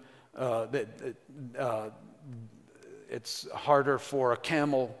kingdom, it's harder for a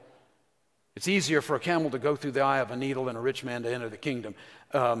camel. It's easier for a camel to go through the eye of a needle than a rich man to enter the kingdom.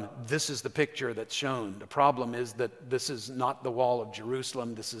 This is the picture that's shown. The problem is that this is not the wall of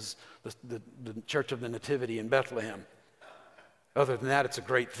Jerusalem. This is the Church of the Nativity in Bethlehem. Other than that, it's a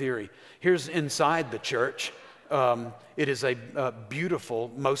great theory. Here's inside the church. It is a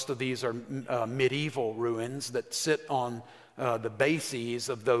beautiful, most of these are medieval ruins that sit on the bases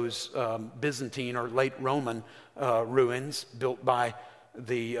of those Byzantine or late Roman ruins built by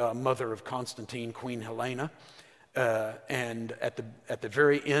the mother of Constantine, Queen Helena. And at the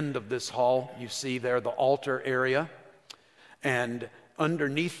very end of this hall, you see there the altar area. And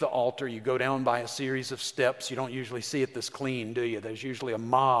underneath the altar, you go down by a series of steps. You don't usually see it this clean, do you? There's usually a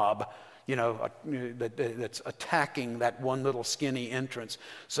mob, that's attacking that one little skinny entrance.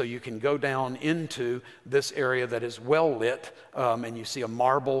 So you can go down into this area that is well lit, and you see a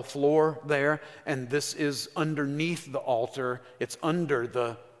marble floor there. And this is underneath the altar. It's under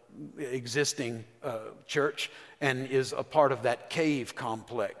the existing church and is a part of that cave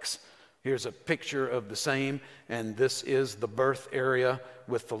complex. Here's a picture of the same, and this is the birth area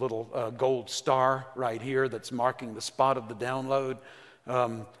with the little gold star right here that's marking the spot of the download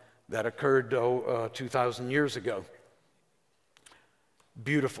that occurred 2,000 years ago.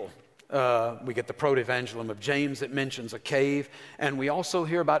 Beautiful. We get the Proto-Evangelium of James that mentions a cave, and we also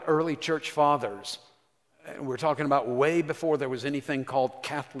hear about early church fathers. We're talking about way before there was anything called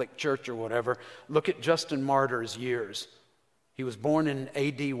Catholic Church or whatever. Look at Justin Martyr's years. He was born in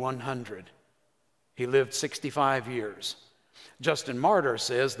AD 100. He lived 65 years. Justin Martyr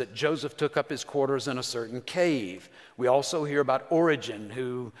says that Joseph took up his quarters in a certain cave. We also hear about Origen,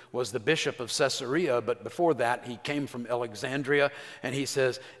 who was the bishop of Caesarea, but before that he came from Alexandria, and he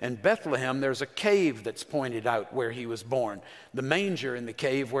says, in Bethlehem there's a cave that's pointed out where he was born. The manger in the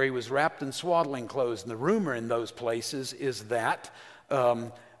cave where he was wrapped in swaddling clothes. And the rumor in those places is that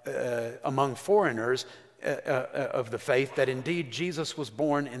among foreigners, of the faith, that indeed Jesus was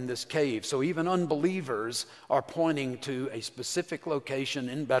born in this cave. So even unbelievers are pointing to a specific location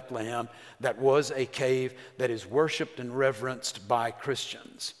in Bethlehem that was a cave that is worshiped and reverenced by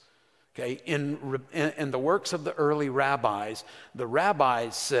Christians. Okay, in the works of the early rabbis, the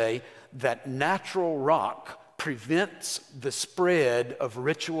rabbis say that natural rock prevents the spread of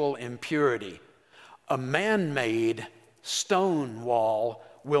ritual impurity. A man-made stone wall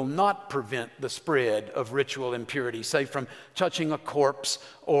will not prevent the spread of ritual impurity, say from touching a corpse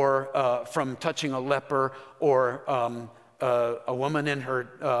or from touching a leper or a woman in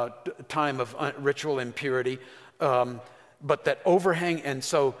her time of ritual impurity. But that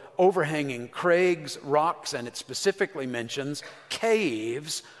overhanging crags, rocks, and it specifically mentions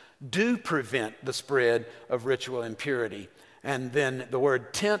caves, do prevent the spread of ritual impurity. And then the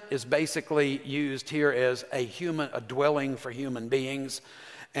word tent is basically used here as a dwelling for human beings.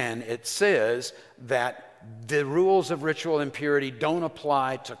 And it says that the rules of ritual impurity don't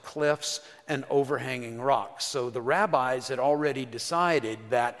apply to cliffs and overhanging rocks. So the rabbis had already decided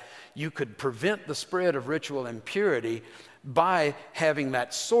that you could prevent the spread of ritual impurity by having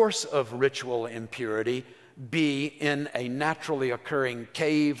that source of ritual impurity be in a naturally occurring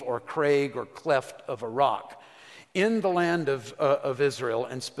cave or crag or cleft of a rock. In the land of Israel,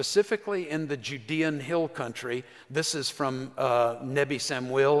 and specifically in the Judean hill country, this is from Nebi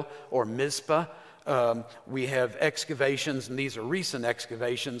Samuel or Mizpah. We have excavations, and these are recent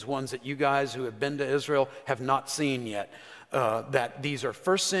excavations, ones that you guys who have been to Israel have not seen yet. That these are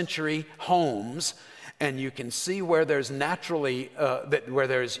first century homes, and you can see where there's where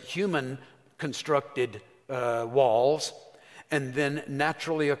there's human constructed walls, and then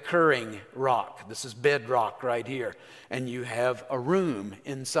naturally occurring rock. This is bedrock right here. And you have a room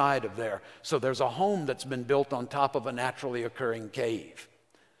inside of there. So there's a home that's been built on top of a naturally occurring cave.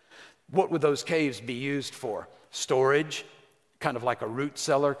 What would those caves be used for? Storage, kind of like a root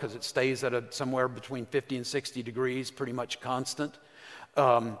cellar, because it stays at somewhere between 50 and 60 degrees, pretty much constant.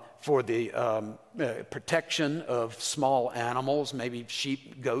 For the protection of small animals, maybe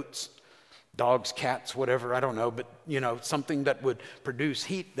sheep, goats, dogs, cats, whatever, I don't know, but something that would produce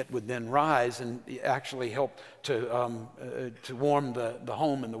heat that would then rise and actually help to warm the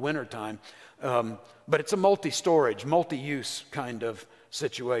home in the wintertime. But it's a multi-storage, multi-use kind of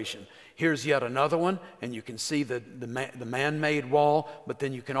situation. Here's yet another one, and you can see the man-made wall, but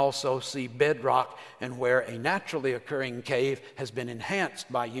then you can also see bedrock, and where a naturally occurring cave has been enhanced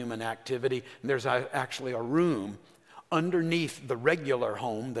by human activity. And there's actually a room underneath the regular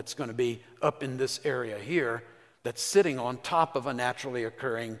home that's going to be up in this area here, that's sitting on top of a naturally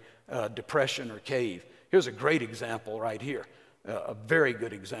occurring depression or cave. Here's a great example right here, a very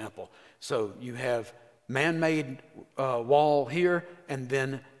good example. So you have man-made wall here, and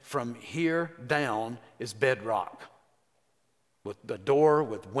then from here down is bedrock, with the door,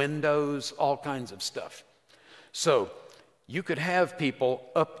 with windows, all kinds of stuff. So you could have people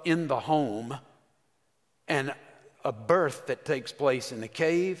up in the home, and a birth that takes place in the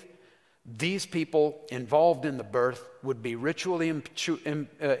cave. These people involved in the birth would be ritually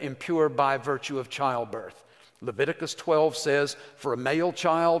impure by virtue of childbirth. Leviticus 12 says, for a male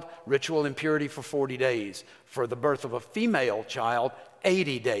child, ritual impurity for 40 days. For the birth of a female child,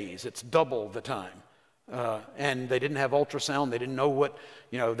 80 days. It's double the time. And they didn't have ultrasound. They didn't know what,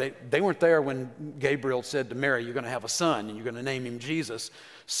 they weren't there when Gabriel said to Mary, you're going to have a son and you're going to name him Jesus.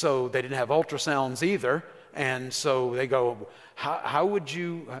 So they didn't have ultrasounds either. And so they go, how would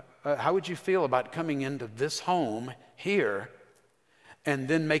you feel about coming into this home here and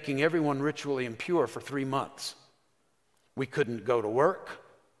then making everyone ritually impure for 3 months? We couldn't go to work.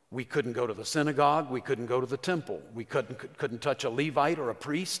 We couldn't go to the synagogue. We couldn't go to the temple. We couldn't touch a Levite or a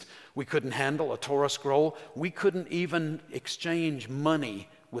priest. We couldn't handle a Torah scroll. We couldn't even exchange money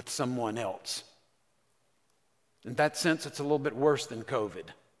with someone else. In that sense, it's a little bit worse than COVID.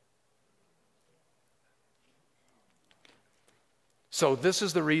 So this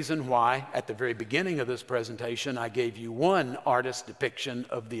is the reason why, at the very beginning of this presentation, I gave you one artist's depiction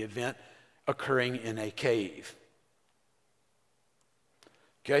of the event occurring in a cave.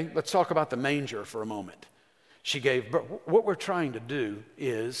 Okay, let's talk about the manger for a moment. What we're trying to do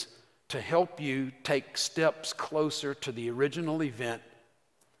is to help you take steps closer to the original event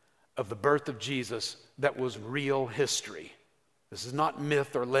of the birth of Jesus that was real history. This is not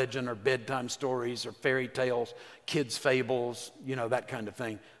myth or legend or bedtime stories or fairy tales, kids' fables, that kind of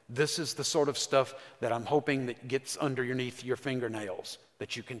thing. This is the sort of stuff that I'm hoping that gets underneath your fingernails,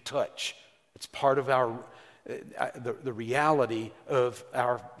 that you can touch. It's part of the reality of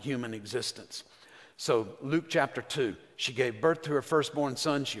our human existence. So Luke chapter 2, she gave birth to her firstborn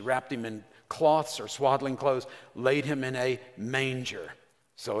son. She wrapped him in cloths or swaddling clothes, laid him in a manger.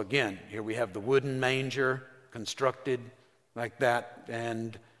 So again, here we have the wooden manger constructed like that.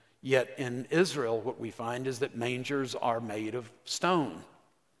 And yet in Israel, what we find is that mangers are made of stone.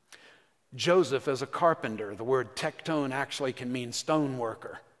 Joseph, as a carpenter, the word tecton actually can mean stone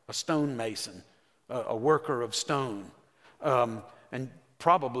worker, a stonemason, a worker of stone. And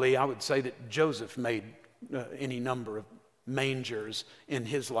probably I would say that Joseph made any number of mangers in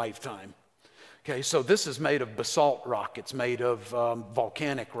his lifetime. Okay, so this is made of basalt rock. It's made of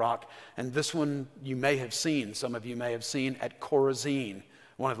volcanic rock. And this one you may have seen, some of you may have seen at Chorazin,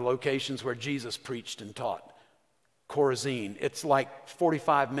 one of the locations where Jesus preached and taught. Chorazin. It's like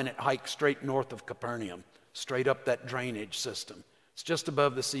 45-minute hike straight north of Capernaum, straight up that drainage system. It's just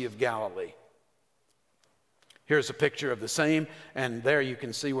above the Sea of Galilee. Here's a picture of the same, and there you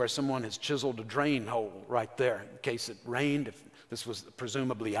can see where someone has chiseled a drain hole right there in case it rained. If this was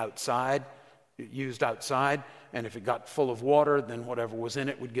presumably outside, used outside, and if it got full of water, then whatever was in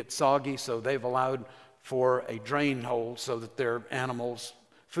it would get soggy, so they've allowed for a drain hole so that their animals'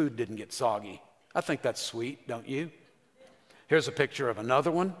 food didn't get soggy. I think that's sweet, don't you? Here's a picture of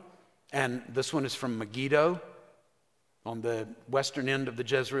another one, and this one is from Megiddo on the western end of the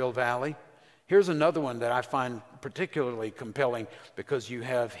Jezreel Valley. Here's another one that I find particularly compelling because you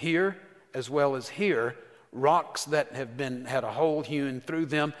have here as well as here rocks that have had a hole hewn through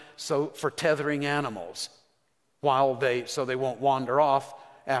them for tethering animals so they won't wander off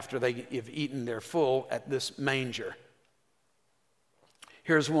after they have eaten their full at this manger.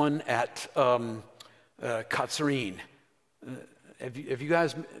 Here's one at Katzrin. Have you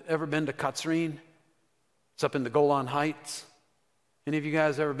guys ever been to Katzrin? It's up in the Golan Heights. Any of you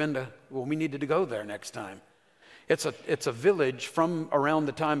guys ever been to? Well, we needed to go there next time. It's a village from around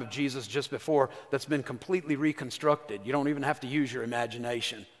the time of Jesus, just before, that's been completely reconstructed. You don't even have to use your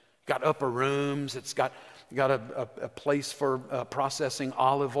imagination. Got upper rooms. It's got a place for processing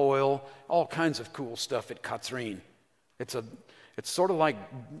olive oil. All kinds of cool stuff at Katzrin. It's sort of like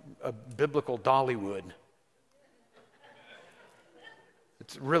a biblical Dollywood.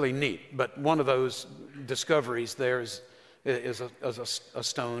 It's really neat. But one of those discoveries there is a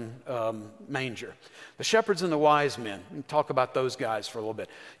stone manger. The shepherds and the wise men. We'll talk about those guys for a little bit.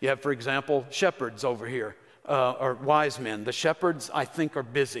 You have, for example, shepherds over here, or wise men. The shepherds, I think, are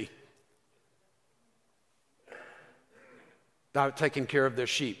busy. They're taking care of their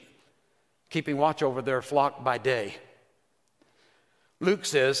sheep, keeping watch over their flock by day. Luke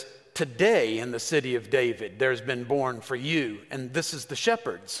says, today in the city of David, there's been born for you, and this is the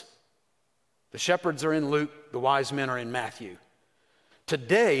shepherds. The shepherds are in Luke, the wise men are in Matthew.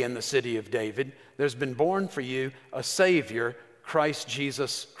 Today in the city of David, there's been born for you a Savior, Christ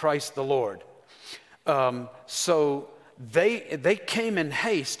Jesus, Christ the Lord. So they came in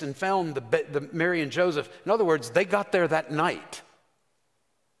haste and found the Mary and Joseph. In other words, they got there that night.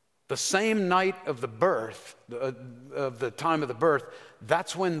 The same night of the birth, of the time of the birth,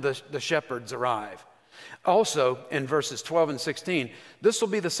 that's when the shepherds arrive. Also, in verses 12 and 16, this will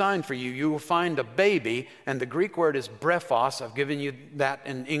be the sign for you. You will find a baby, and the Greek word is brephos. I've given you that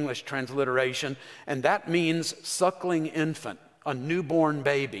in English transliteration, and that means suckling infant, a newborn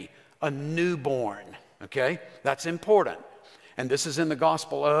baby, a newborn, okay? That's important. And this is in the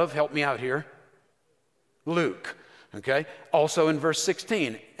Gospel of, help me out here, Luke, okay? Also in verse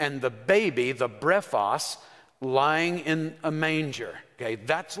 16, and the baby, the brephos, lying in a manger, okay?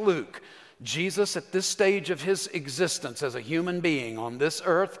 That's Luke. Jesus, at this stage of his existence as a human being on this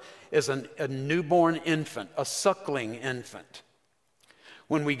earth, is a newborn infant, a suckling infant.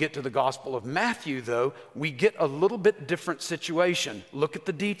 When we get to the Gospel of Matthew, though, we get a little bit different situation. Look at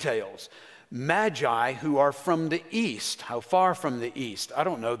the details. Magi who are from the east. How far from the east? I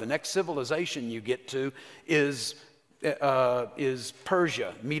don't know. The next civilization you get to is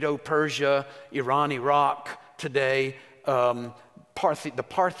Persia, Medo-Persia, Iran, Iraq today, the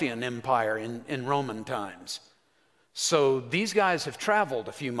Parthian Empire in Roman times. So these guys have traveled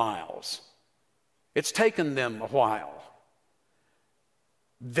a few miles. It's taken them a while.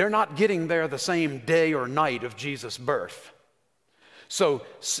 They're not getting there the same day or night of Jesus' birth. So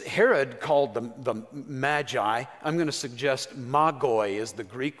Herod called the Magi, I'm going to suggest magoi is the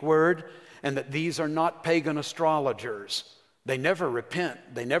Greek word, and that these are not pagan astrologers. They never repent.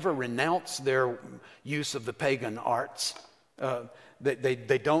 They never renounce their use of the pagan arts.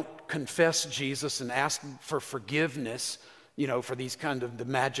 They don't confess Jesus and ask for forgiveness, for these kind of the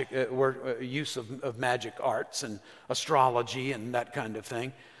magic use of magic arts and astrology and that kind of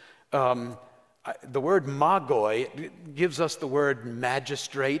thing. The word magoi gives us the word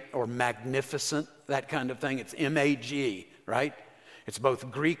magistrate or magnificent, that kind of thing. It's M-A-G, right? It's both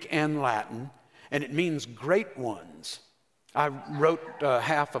Greek and Latin, and it means great ones. I wrote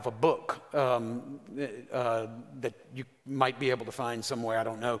half of a book that you might be able to find somewhere, I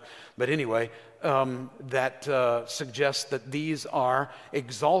don't know. But anyway, that suggests that these are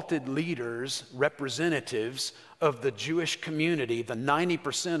exalted leaders, representatives of the Jewish community, the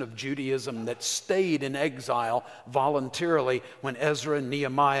 90% of Judaism that stayed in exile voluntarily when Ezra and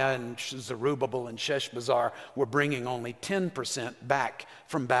Nehemiah and Zerubbabel and Sheshbazzar were bringing only 10% back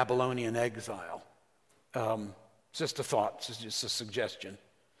from Babylonian exile. It's just a thought, it's just a suggestion.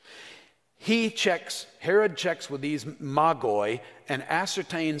 Herod checks with these magoi and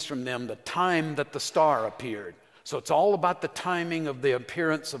ascertains from them the time that the star appeared. So it's all about the timing of the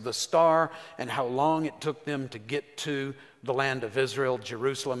appearance of the star and how long it took them to get to the land of Israel,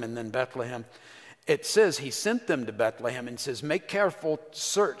 Jerusalem, and then Bethlehem. It says he sent them to Bethlehem and says, make careful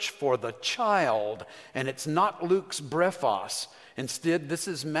search for the child. And it's not Luke's brephos. Instead, this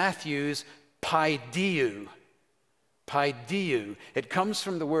is Matthew's paideu. Paideu. It comes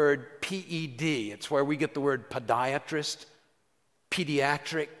from the word P-E-D. It's where we get the word podiatrist,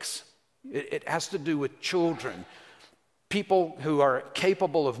 pediatrics. It has to do with children, people who are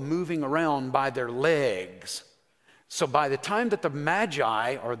capable of moving around by their legs. So by the time that the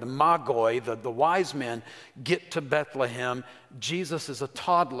Magi, or the Magoi, the wise men, get to Bethlehem, Jesus is a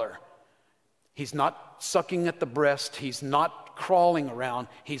toddler. He's not sucking at the breast. He's not crawling around.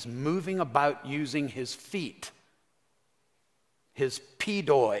 He's moving about using his feet. His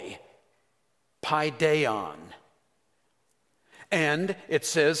pedoi, paideon. And it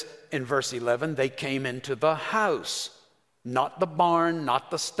says in verse 11, they came into the house, not the barn, not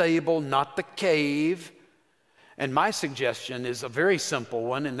the stable, not the cave. And my suggestion is a very simple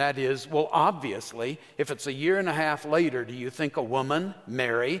one, and that is, well, obviously, if it's a year and a half later, do you think a woman,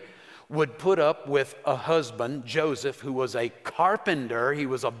 Mary, would put up with a husband, Joseph, who was a carpenter, he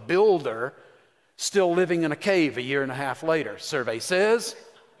was a builder, still living in a cave a year and a half later? Survey says,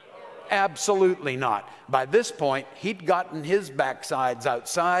 absolutely not. By this point, he'd gotten his backsides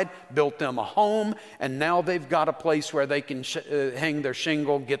outside, built them a home, and now they've got a place where they can hang their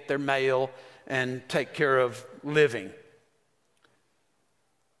shingle, get their mail, and take care of living.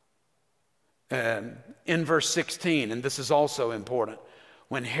 In verse 16, and this is also important,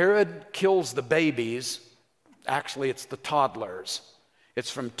 when Herod kills the babies, actually it's the toddlers. It's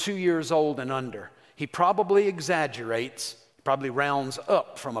from 2 years old and under. He probably exaggerates, probably rounds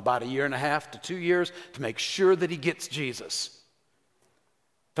up from about a year and a half to 2 years to make sure that he gets Jesus.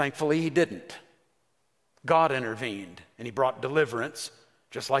 Thankfully, he didn't. God intervened, and he brought deliverance,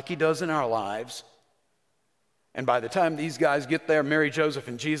 just like he does in our lives. And by the time these guys get there, Mary, Joseph,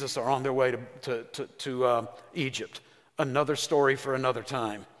 and Jesus are on their way to Egypt. Another story for another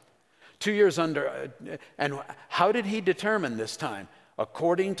time. 2 years under, and how did he determine this time?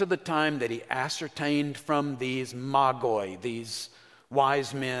 According to the time that he ascertained from these magoi, these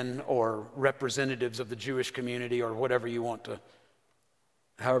wise men or representatives of the Jewish community, or whatever you want to,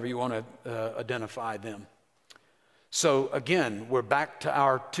 however you want to identify them. So again, we're back to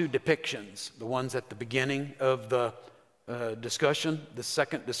our two depictions, the ones at the beginning of the discussion, the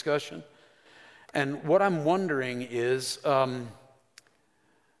second discussion. And what I'm wondering is,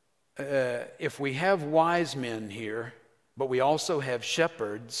 if we have wise men here, but we also have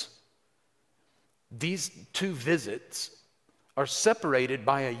shepherds, these two visits are separated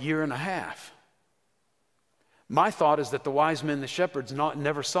by a year and a half. My thought is that the wise men and the shepherds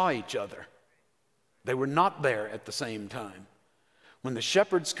never saw each other. They were not there at the same time. When the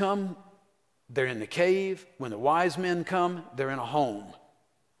shepherds come, they're in the cave. When the wise men come, they're in a home.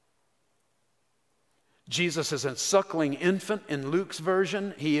 Jesus is a suckling infant in Luke's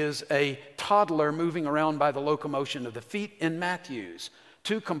version. He is a toddler moving around by the locomotion of the feet in Matthew's.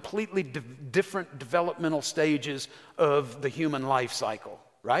 Two completely different developmental stages of the human life cycle,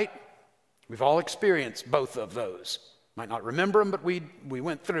 right? We've all experienced both of those. Might not remember them, but we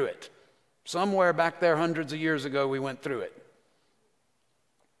went through it. Somewhere back there hundreds of years ago, we went through it.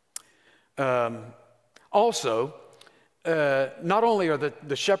 Also, not only are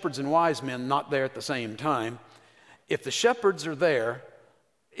the shepherds and wise men not there at the same time, if the shepherds are there,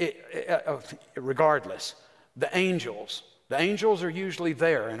 regardless, the angels are usually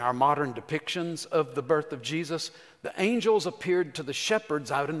there in our modern depictions of the birth of Jesus. The angels appeared to the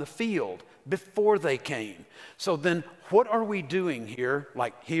shepherds out in the field before they came. So then what are we doing here,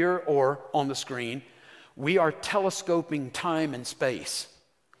 like here or on the screen? We are telescoping time and space.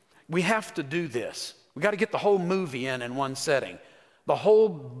 We have to do this. We got to get the whole movie in one setting. The whole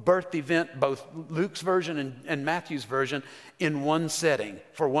birth event, both Luke's version and Matthew's version, in one setting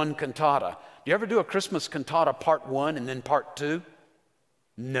for one cantata. Do you ever do a Christmas cantata part 1 and then part 2?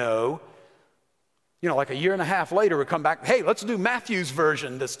 No. You know, like a year and a half later, we come back, hey, let's do Matthew's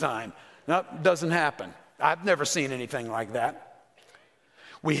version this time. No, it doesn't happen. I've never seen anything like that.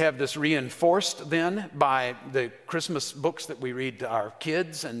 We have this reinforced then by the Christmas books that we read to our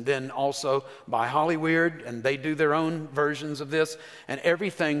kids, and then also by Hollyweird, and they do their own versions of this. And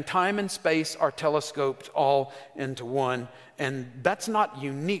everything, time and space, are telescoped all into one. And that's not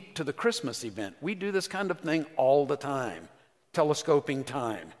unique to the Christmas event. We do this kind of thing all the time, telescoping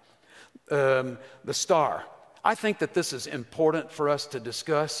time. The star. I think that this is important for us to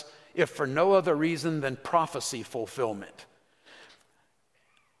discuss, if for no other reason than prophecy fulfillment.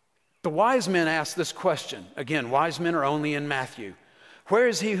 The wise men asked this question. Again, wise men are only in Matthew. Where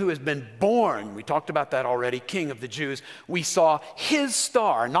is he who has been born? We talked about that already, King of the Jews. We saw his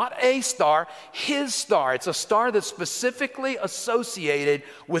star, not a star, his star. It's a star that's specifically associated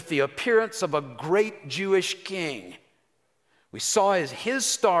with the appearance of a great Jewish king. We saw his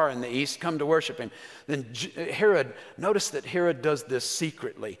star in the east, come to worship him. Then Herod, notice that Herod does this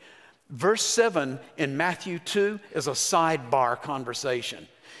secretly. Verse 7 in Matthew 2 is a sidebar conversation.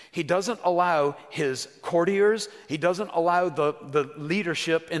 He doesn't allow his courtiers, he doesn't allow the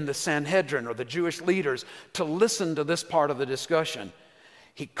leadership in the Sanhedrin or the Jewish leaders to listen to this part of the discussion.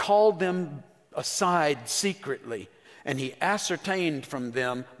 He called them aside secretly, and he ascertained from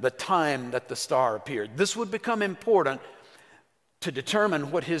them the time that the star appeared. This would become important to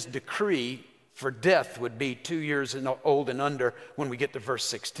determine what his decree for death would be 2 years old and under when we get to verse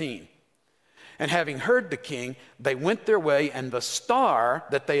 16. And having heard the king, they went their way, and the star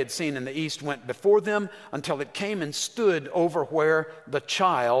that they had seen in the east went before them until it came and stood over where the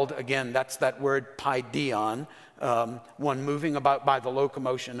child, again, that's that word paideon, one moving about by the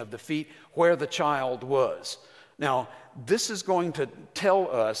locomotion of the feet, where the child was. Now, this is going to tell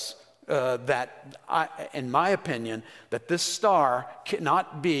us in my opinion, that this star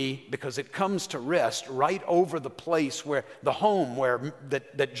cannot be, because it comes to rest right over the place where, the home where,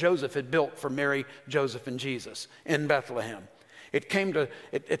 that Joseph had built for Mary, Joseph, and Jesus in Bethlehem. It came to,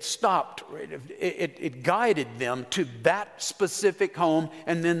 it stopped, it guided them to that specific home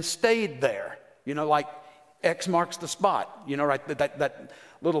and then stayed there. You know, like X marks the spot, you know, right, that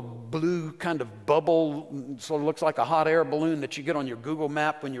little blue kind of bubble, sort of looks like a hot air balloon that you get on your Google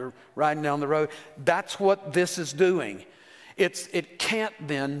map when you're riding down the road. That's what this is doing. It can't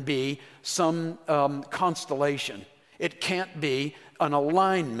then be some constellation. It can't be an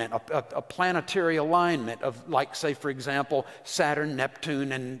alignment, a planetary alignment of, like, say, for example, Saturn,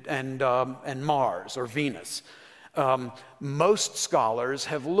 Neptune, and Mars or Venus. Most scholars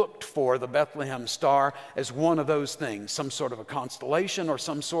have looked for the Bethlehem star as one of those things, some sort of a constellation or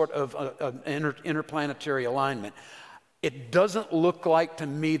some sort of interplanetary alignment. It doesn't look like to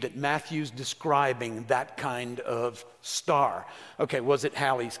me that Matthew's describing that kind of star. Okay, was it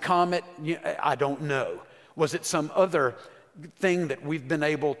Halley's Comet? I don't know. Was it some other thing that we've been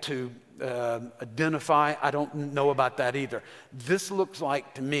able to identify? I don't know about that either. This looks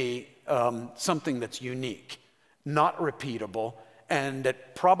like to me something that's unique, not repeatable, and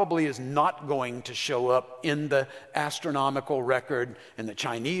that probably is not going to show up in the astronomical record, in the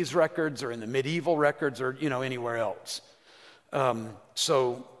Chinese records, or in the medieval records, or, you know, anywhere else.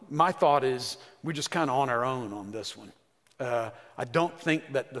 So my thought is we're just kind of on our own on this one. I don't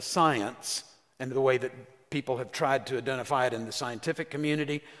think that the science and the way that people have tried to identify it in the scientific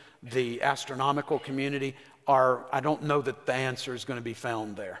community, the astronomical community, I don't know that the answer is going to be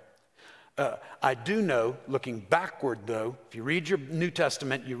found there. I do know, looking backward though, if you read your New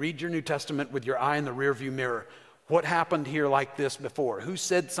Testament, you read your New Testament with your eye in the rearview mirror. What happened here like this before? Who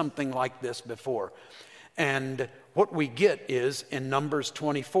said something like this before? And what we get is in Numbers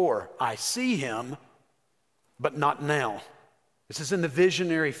 24, I see him, but not now. This is in the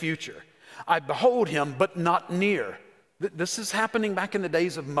visionary future. I behold him, but not near. This is happening back in the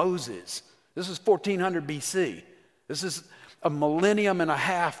days of Moses. This is 1400 BC. This is a millennium and a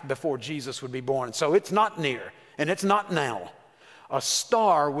half before Jesus would be born. So it's not near, and it's not now. A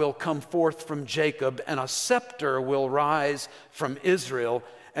star will come forth from Jacob, and a scepter will rise from Israel,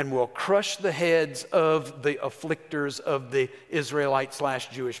 and will crush the heads of the afflictors of the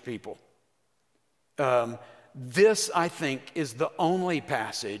Israelite/Jewish people. This, I think, is the only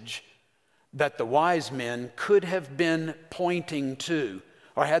passage that the wise men could have been pointing to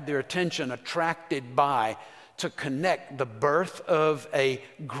or had their attention attracted by to connect the birth of a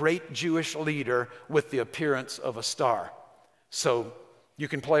great Jewish leader with the appearance of a star. So you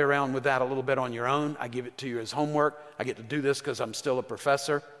can play around with that a little bit on your own. I give it to you as homework. I get to do this because I'm still a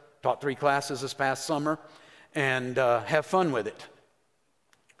professor. Taught 3 classes this past summer, and have fun with it.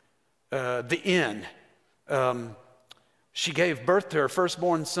 The inn. She gave birth to her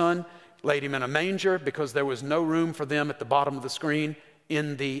firstborn son, laid him in a manger because there was no room for them at the bottom of the screen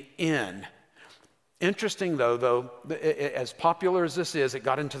in the inn. Interesting, though, as popular as this is, it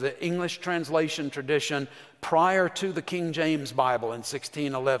got into the English translation tradition prior to the King James Bible in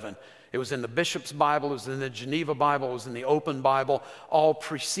 1611. It was in the Bishop's Bible, it was in the Geneva Bible, it was in the Open Bible, all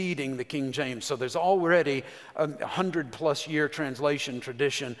preceding the King James. So there's already a 100+ year translation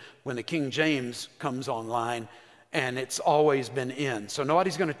tradition when the King James comes online, and it's always been in. So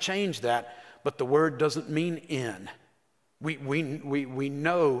nobody's going to change that, but the word doesn't mean in. We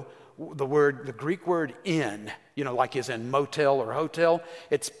know the Greek word in, like is in motel or hotel,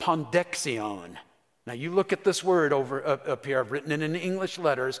 it's pondexion. Now you look at this word up here, I've written it in English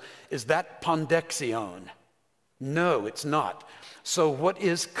letters. Is that pondexion? No, it's not. So what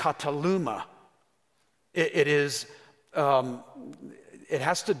is kataluma? It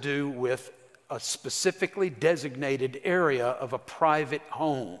has to do with a specifically designated area of a private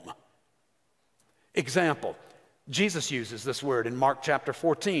home. Example, Jesus uses this word in Mark chapter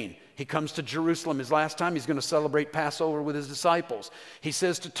 14. He comes to Jerusalem his last time. He's going to celebrate Passover with his disciples. He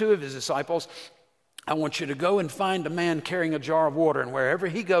says to 2 of his disciples, I want you to go and find a man carrying a jar of water, and wherever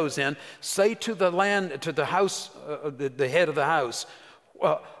he goes in, say to the house, the head of the house,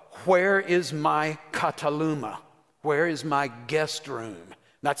 where is my kataluma? Where is my guest room?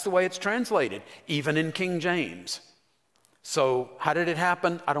 That's the way it's translated, even in King James. So how did it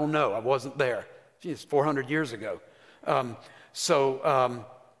happen? I don't know. I wasn't there. It's 400 years ago.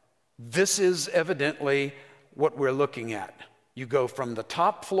 This is evidently what we're looking at. You go from the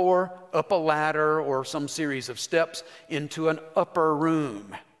top floor up a ladder or some series of steps into an upper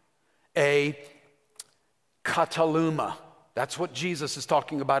room, a kataluma. That's what Jesus is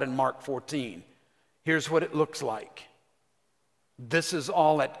talking about in Mark 14. Here's what it looks like. This is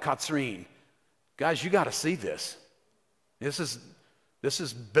all at Katzrin. Guys, you got to see this. This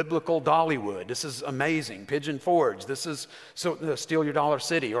is biblical Dollywood. This is amazing. Pigeon Forge. This is Steal Your Dollar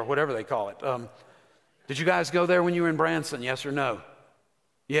City, or whatever they call it. Did you guys go there when you were in Branson? Yes or no?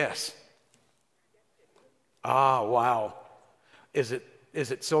 Yes. Ah, wow. Is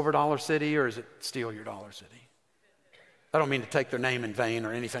it Silver Dollar City or is it Steal Your Dollar City? I don't mean to take their name in vain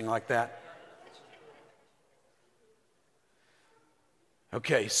or anything like that.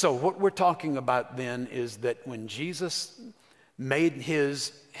 Okay, so what we're talking about then is that when Jesus made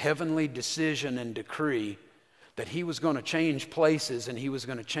his heavenly decision and decree that he was going to change places and he was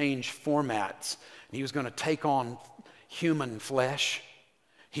going to change formats and he was going to take on human flesh,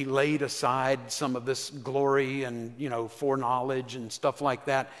 he laid aside some of this glory and, foreknowledge and stuff like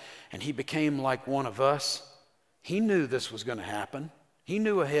that, and he became like one of us. He knew this was going to happen. He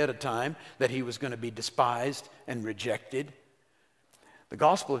knew ahead of time that he was going to be despised and rejected. The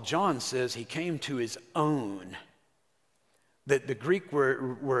Gospel of John says he came to his own. The Greek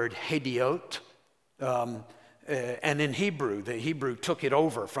word hediot, and in Hebrew, the Hebrew took it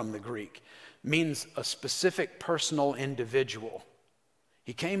over from the Greek, means a specific personal individual.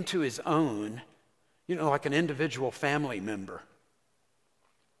 He came to his own, like an individual family member.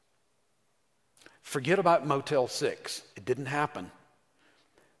 Forget about Motel 6. It didn't happen.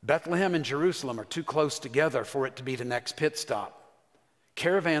 Bethlehem and Jerusalem are too close together for it to be the next pit stop.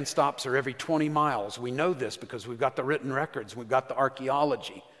 Caravan stops are every 20 miles. We know this because we've got the written records. We've got the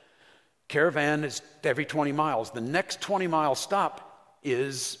archaeology. Caravan is every 20 miles. The next 20-mile stop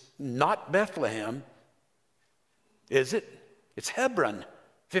is not Bethlehem, is it? It's Hebron,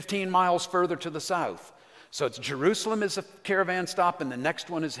 15 miles further to the south. So it's Jerusalem is a caravan stop, and the next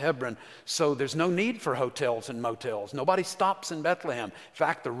one is Hebron. So there's no need for hotels and motels. Nobody stops in Bethlehem. In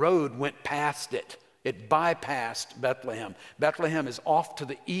fact, the road went past it. It bypassed Bethlehem. Bethlehem is off to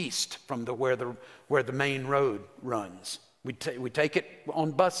the east from where the main road runs. We take it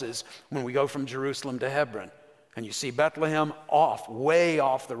on buses when we go from Jerusalem to Hebron. And you see Bethlehem way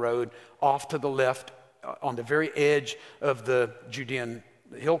off the road, off to the left on the very edge of the Judean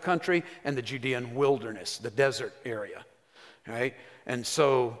hill country and the Judean wilderness, the desert area, right? And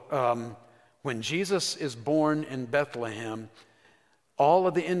so when Jesus is born in Bethlehem, all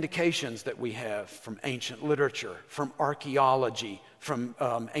of the indications that we have from ancient literature, from archaeology, from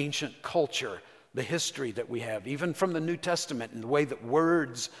ancient culture, the history that we have, even from the New Testament and the way that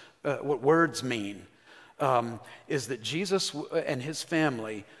what words mean, is that Jesus and his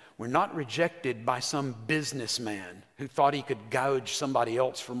family were not rejected by some businessman who thought he could gouge somebody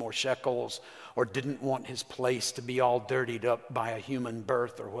else for more shekels or didn't want his place to be all dirtied up by a human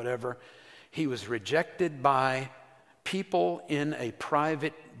birth or whatever. He was rejected by people in a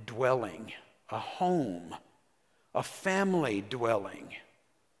private dwelling, a home, a family dwelling.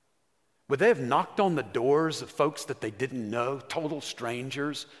 Would they have knocked on the doors of folks that they didn't know, total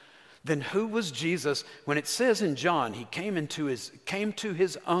strangers? Then who was Jesus? When it says in John, he came to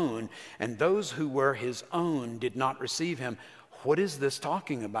his own, and those who were his own did not receive him. What is this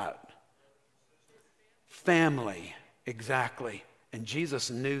talking about? Family, exactly. And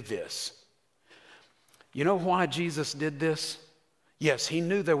Jesus knew this. You know why Jesus did this? Yes, he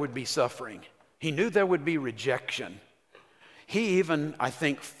knew there would be suffering. He knew there would be rejection. He even, I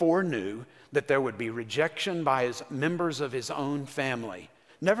think, foreknew that there would be rejection by his members of his own family.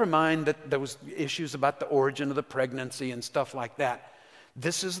 Never mind that there was issues about the origin of the pregnancy and stuff like that.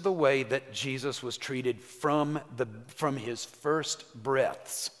 This is the way that Jesus was treated from his first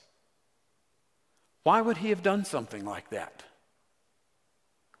breaths. Why would he have done something like that?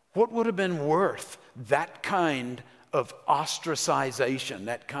 What would have been worth that kind of ostracization,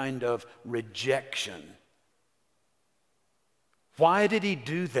 that kind of rejection? Why did he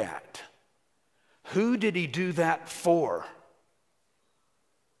do that? Who did he do that for?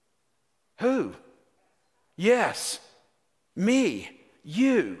 Who? Yes, me,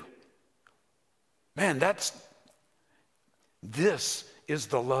 you. Man, this is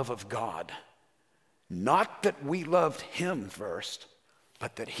the love of God. Not that we loved him first,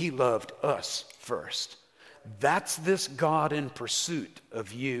 but that he loved us first. That's this God in pursuit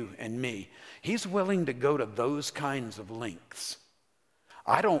of you and me. He's willing to go to those kinds of lengths.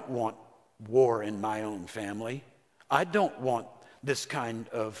 I don't want war in my own family. I don't want this kind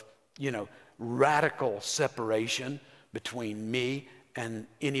of, radical separation between me and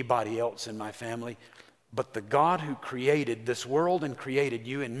anybody else in my family. But the God who created this world and created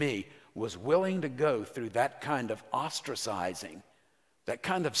you and me was willing to go through that kind of ostracizing, that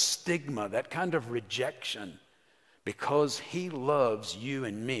kind of stigma, that kind of rejection, because he loves you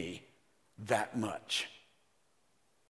and me that much.